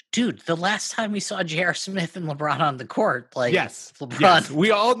 Dude, the last time we saw J.R. Smith and LeBron on the court, like LeBron, we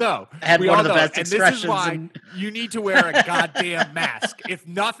all know had one of the best expressions. And this is why you need to wear a goddamn mask. If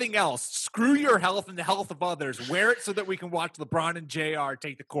nothing else, screw your health and the health of others. Wear it so that we can watch LeBron and J.R.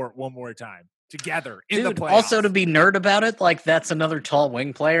 take the court one more time. together in the playoffs. Also to be nerd about it, like that's another tall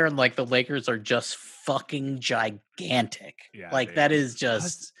wing player, and like the Lakers are just fucking gigantic. Yeah, like that is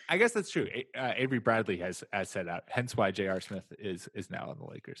just. I guess that's true. Avery Bradley has said out, hence why J.R. Smith is now on the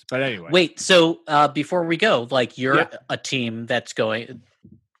Lakers. But anyway, wait. So before we go, like you're a team that's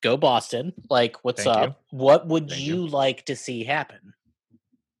go Boston. Like, what's Thank up? you. What would you like to see happen?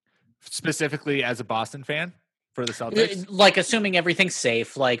 Specifically as a Boston fan for the Celtics? Like, assuming everything's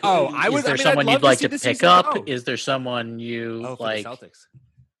safe. Like, is there someone I'd you'd love like to to see the pick season up? go. Is there someone you like? For the Celtics.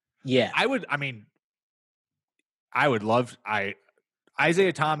 Yeah, I would love.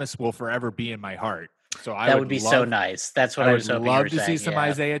 Isaiah Thomas will forever be in my heart. So that would be so nice. That's what I was hoping. Love to see some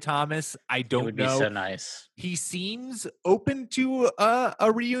Isaiah Thomas. I don't know. It would be so nice. He seems open to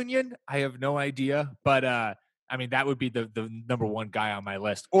a reunion. I have no idea, but I mean that would be the number one guy on my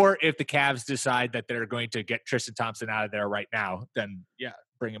list. Or if the Cavs decide that they're going to get Tristan Thompson out of there right now, then yeah,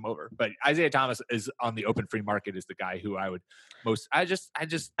 bring him over. But Isaiah Thomas is on the open free market is the guy who I would most. I'd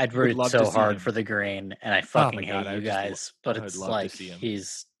root love so to see hard him. for the Green, and I fucking God, hate you guys. But it's like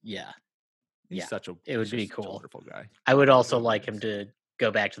he's such a. It would be such a cool. wonderful guy. I would also like him to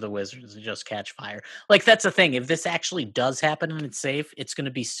go back to the Wizards and just catch fire. Like that's the thing. If this actually does happen and it's safe, it's going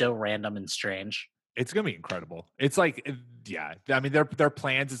to be so random and strange. It's going to be incredible. It's like, yeah, I mean, their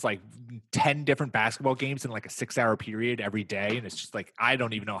plans is like 10 different basketball games in like a 6-hour period every day. And it's just like, I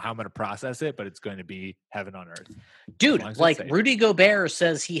don't even know how I'm going to process it, but it's going to be heaven on earth. Dude, like Rudy Gobert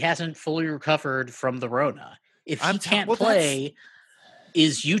says he hasn't fully recovered from the Rona. If he can't play,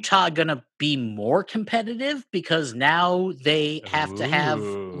 is Utah going to be more competitive? Because now they have to have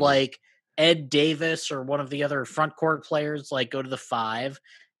like Ed Davis or one of the other front court players like go to the 5.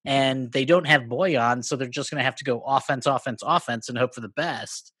 And they don't have Boyan, so they're just going to have to go offense, and hope for the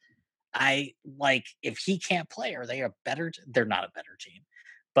best. I like if he can't play, are they a better? They're not a better team,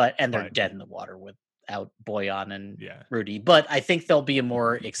 and they're dead in the water without Boyan and Rudy. But I think they'll be a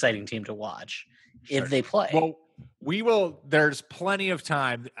more exciting team to watch if they play. Well, we will. There's plenty of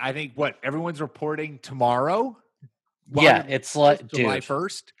time. I think everyone's reporting tomorrow. It's like July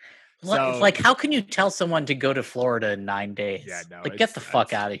 1st. So, like, how can you tell someone to go to Florida in 9 days? Yeah, no, like, get the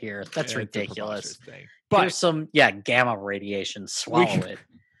fuck out of here. That's ridiculous. But there's some, gamma radiation. Swallow it.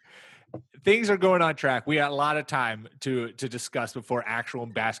 Things are going on track. We got a lot of time to discuss before actual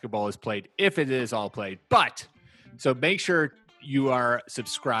basketball is played, if it is all played. But so make sure you are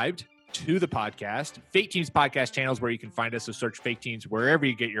subscribed to the podcast. Fake Teams podcast channels where you can find us. So search Fake Teams wherever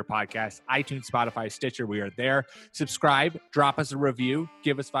you get your podcasts. iTunes, Spotify, Stitcher. We are there. Subscribe. Drop us a review.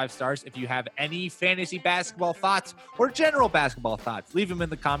 Give us 5 stars. If you have any fantasy basketball thoughts or general basketball thoughts, leave them in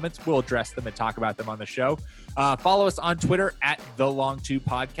the comments. We'll address them and talk about them on the show. Follow us on Twitter at The Long 2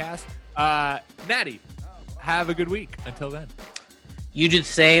 Podcast. Natty, have a good week. Until then. You do the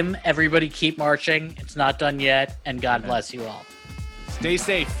same. Everybody keep marching. It's not done yet. And God bless you all. Stay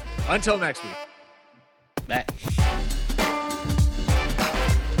safe. Until next week. Bye.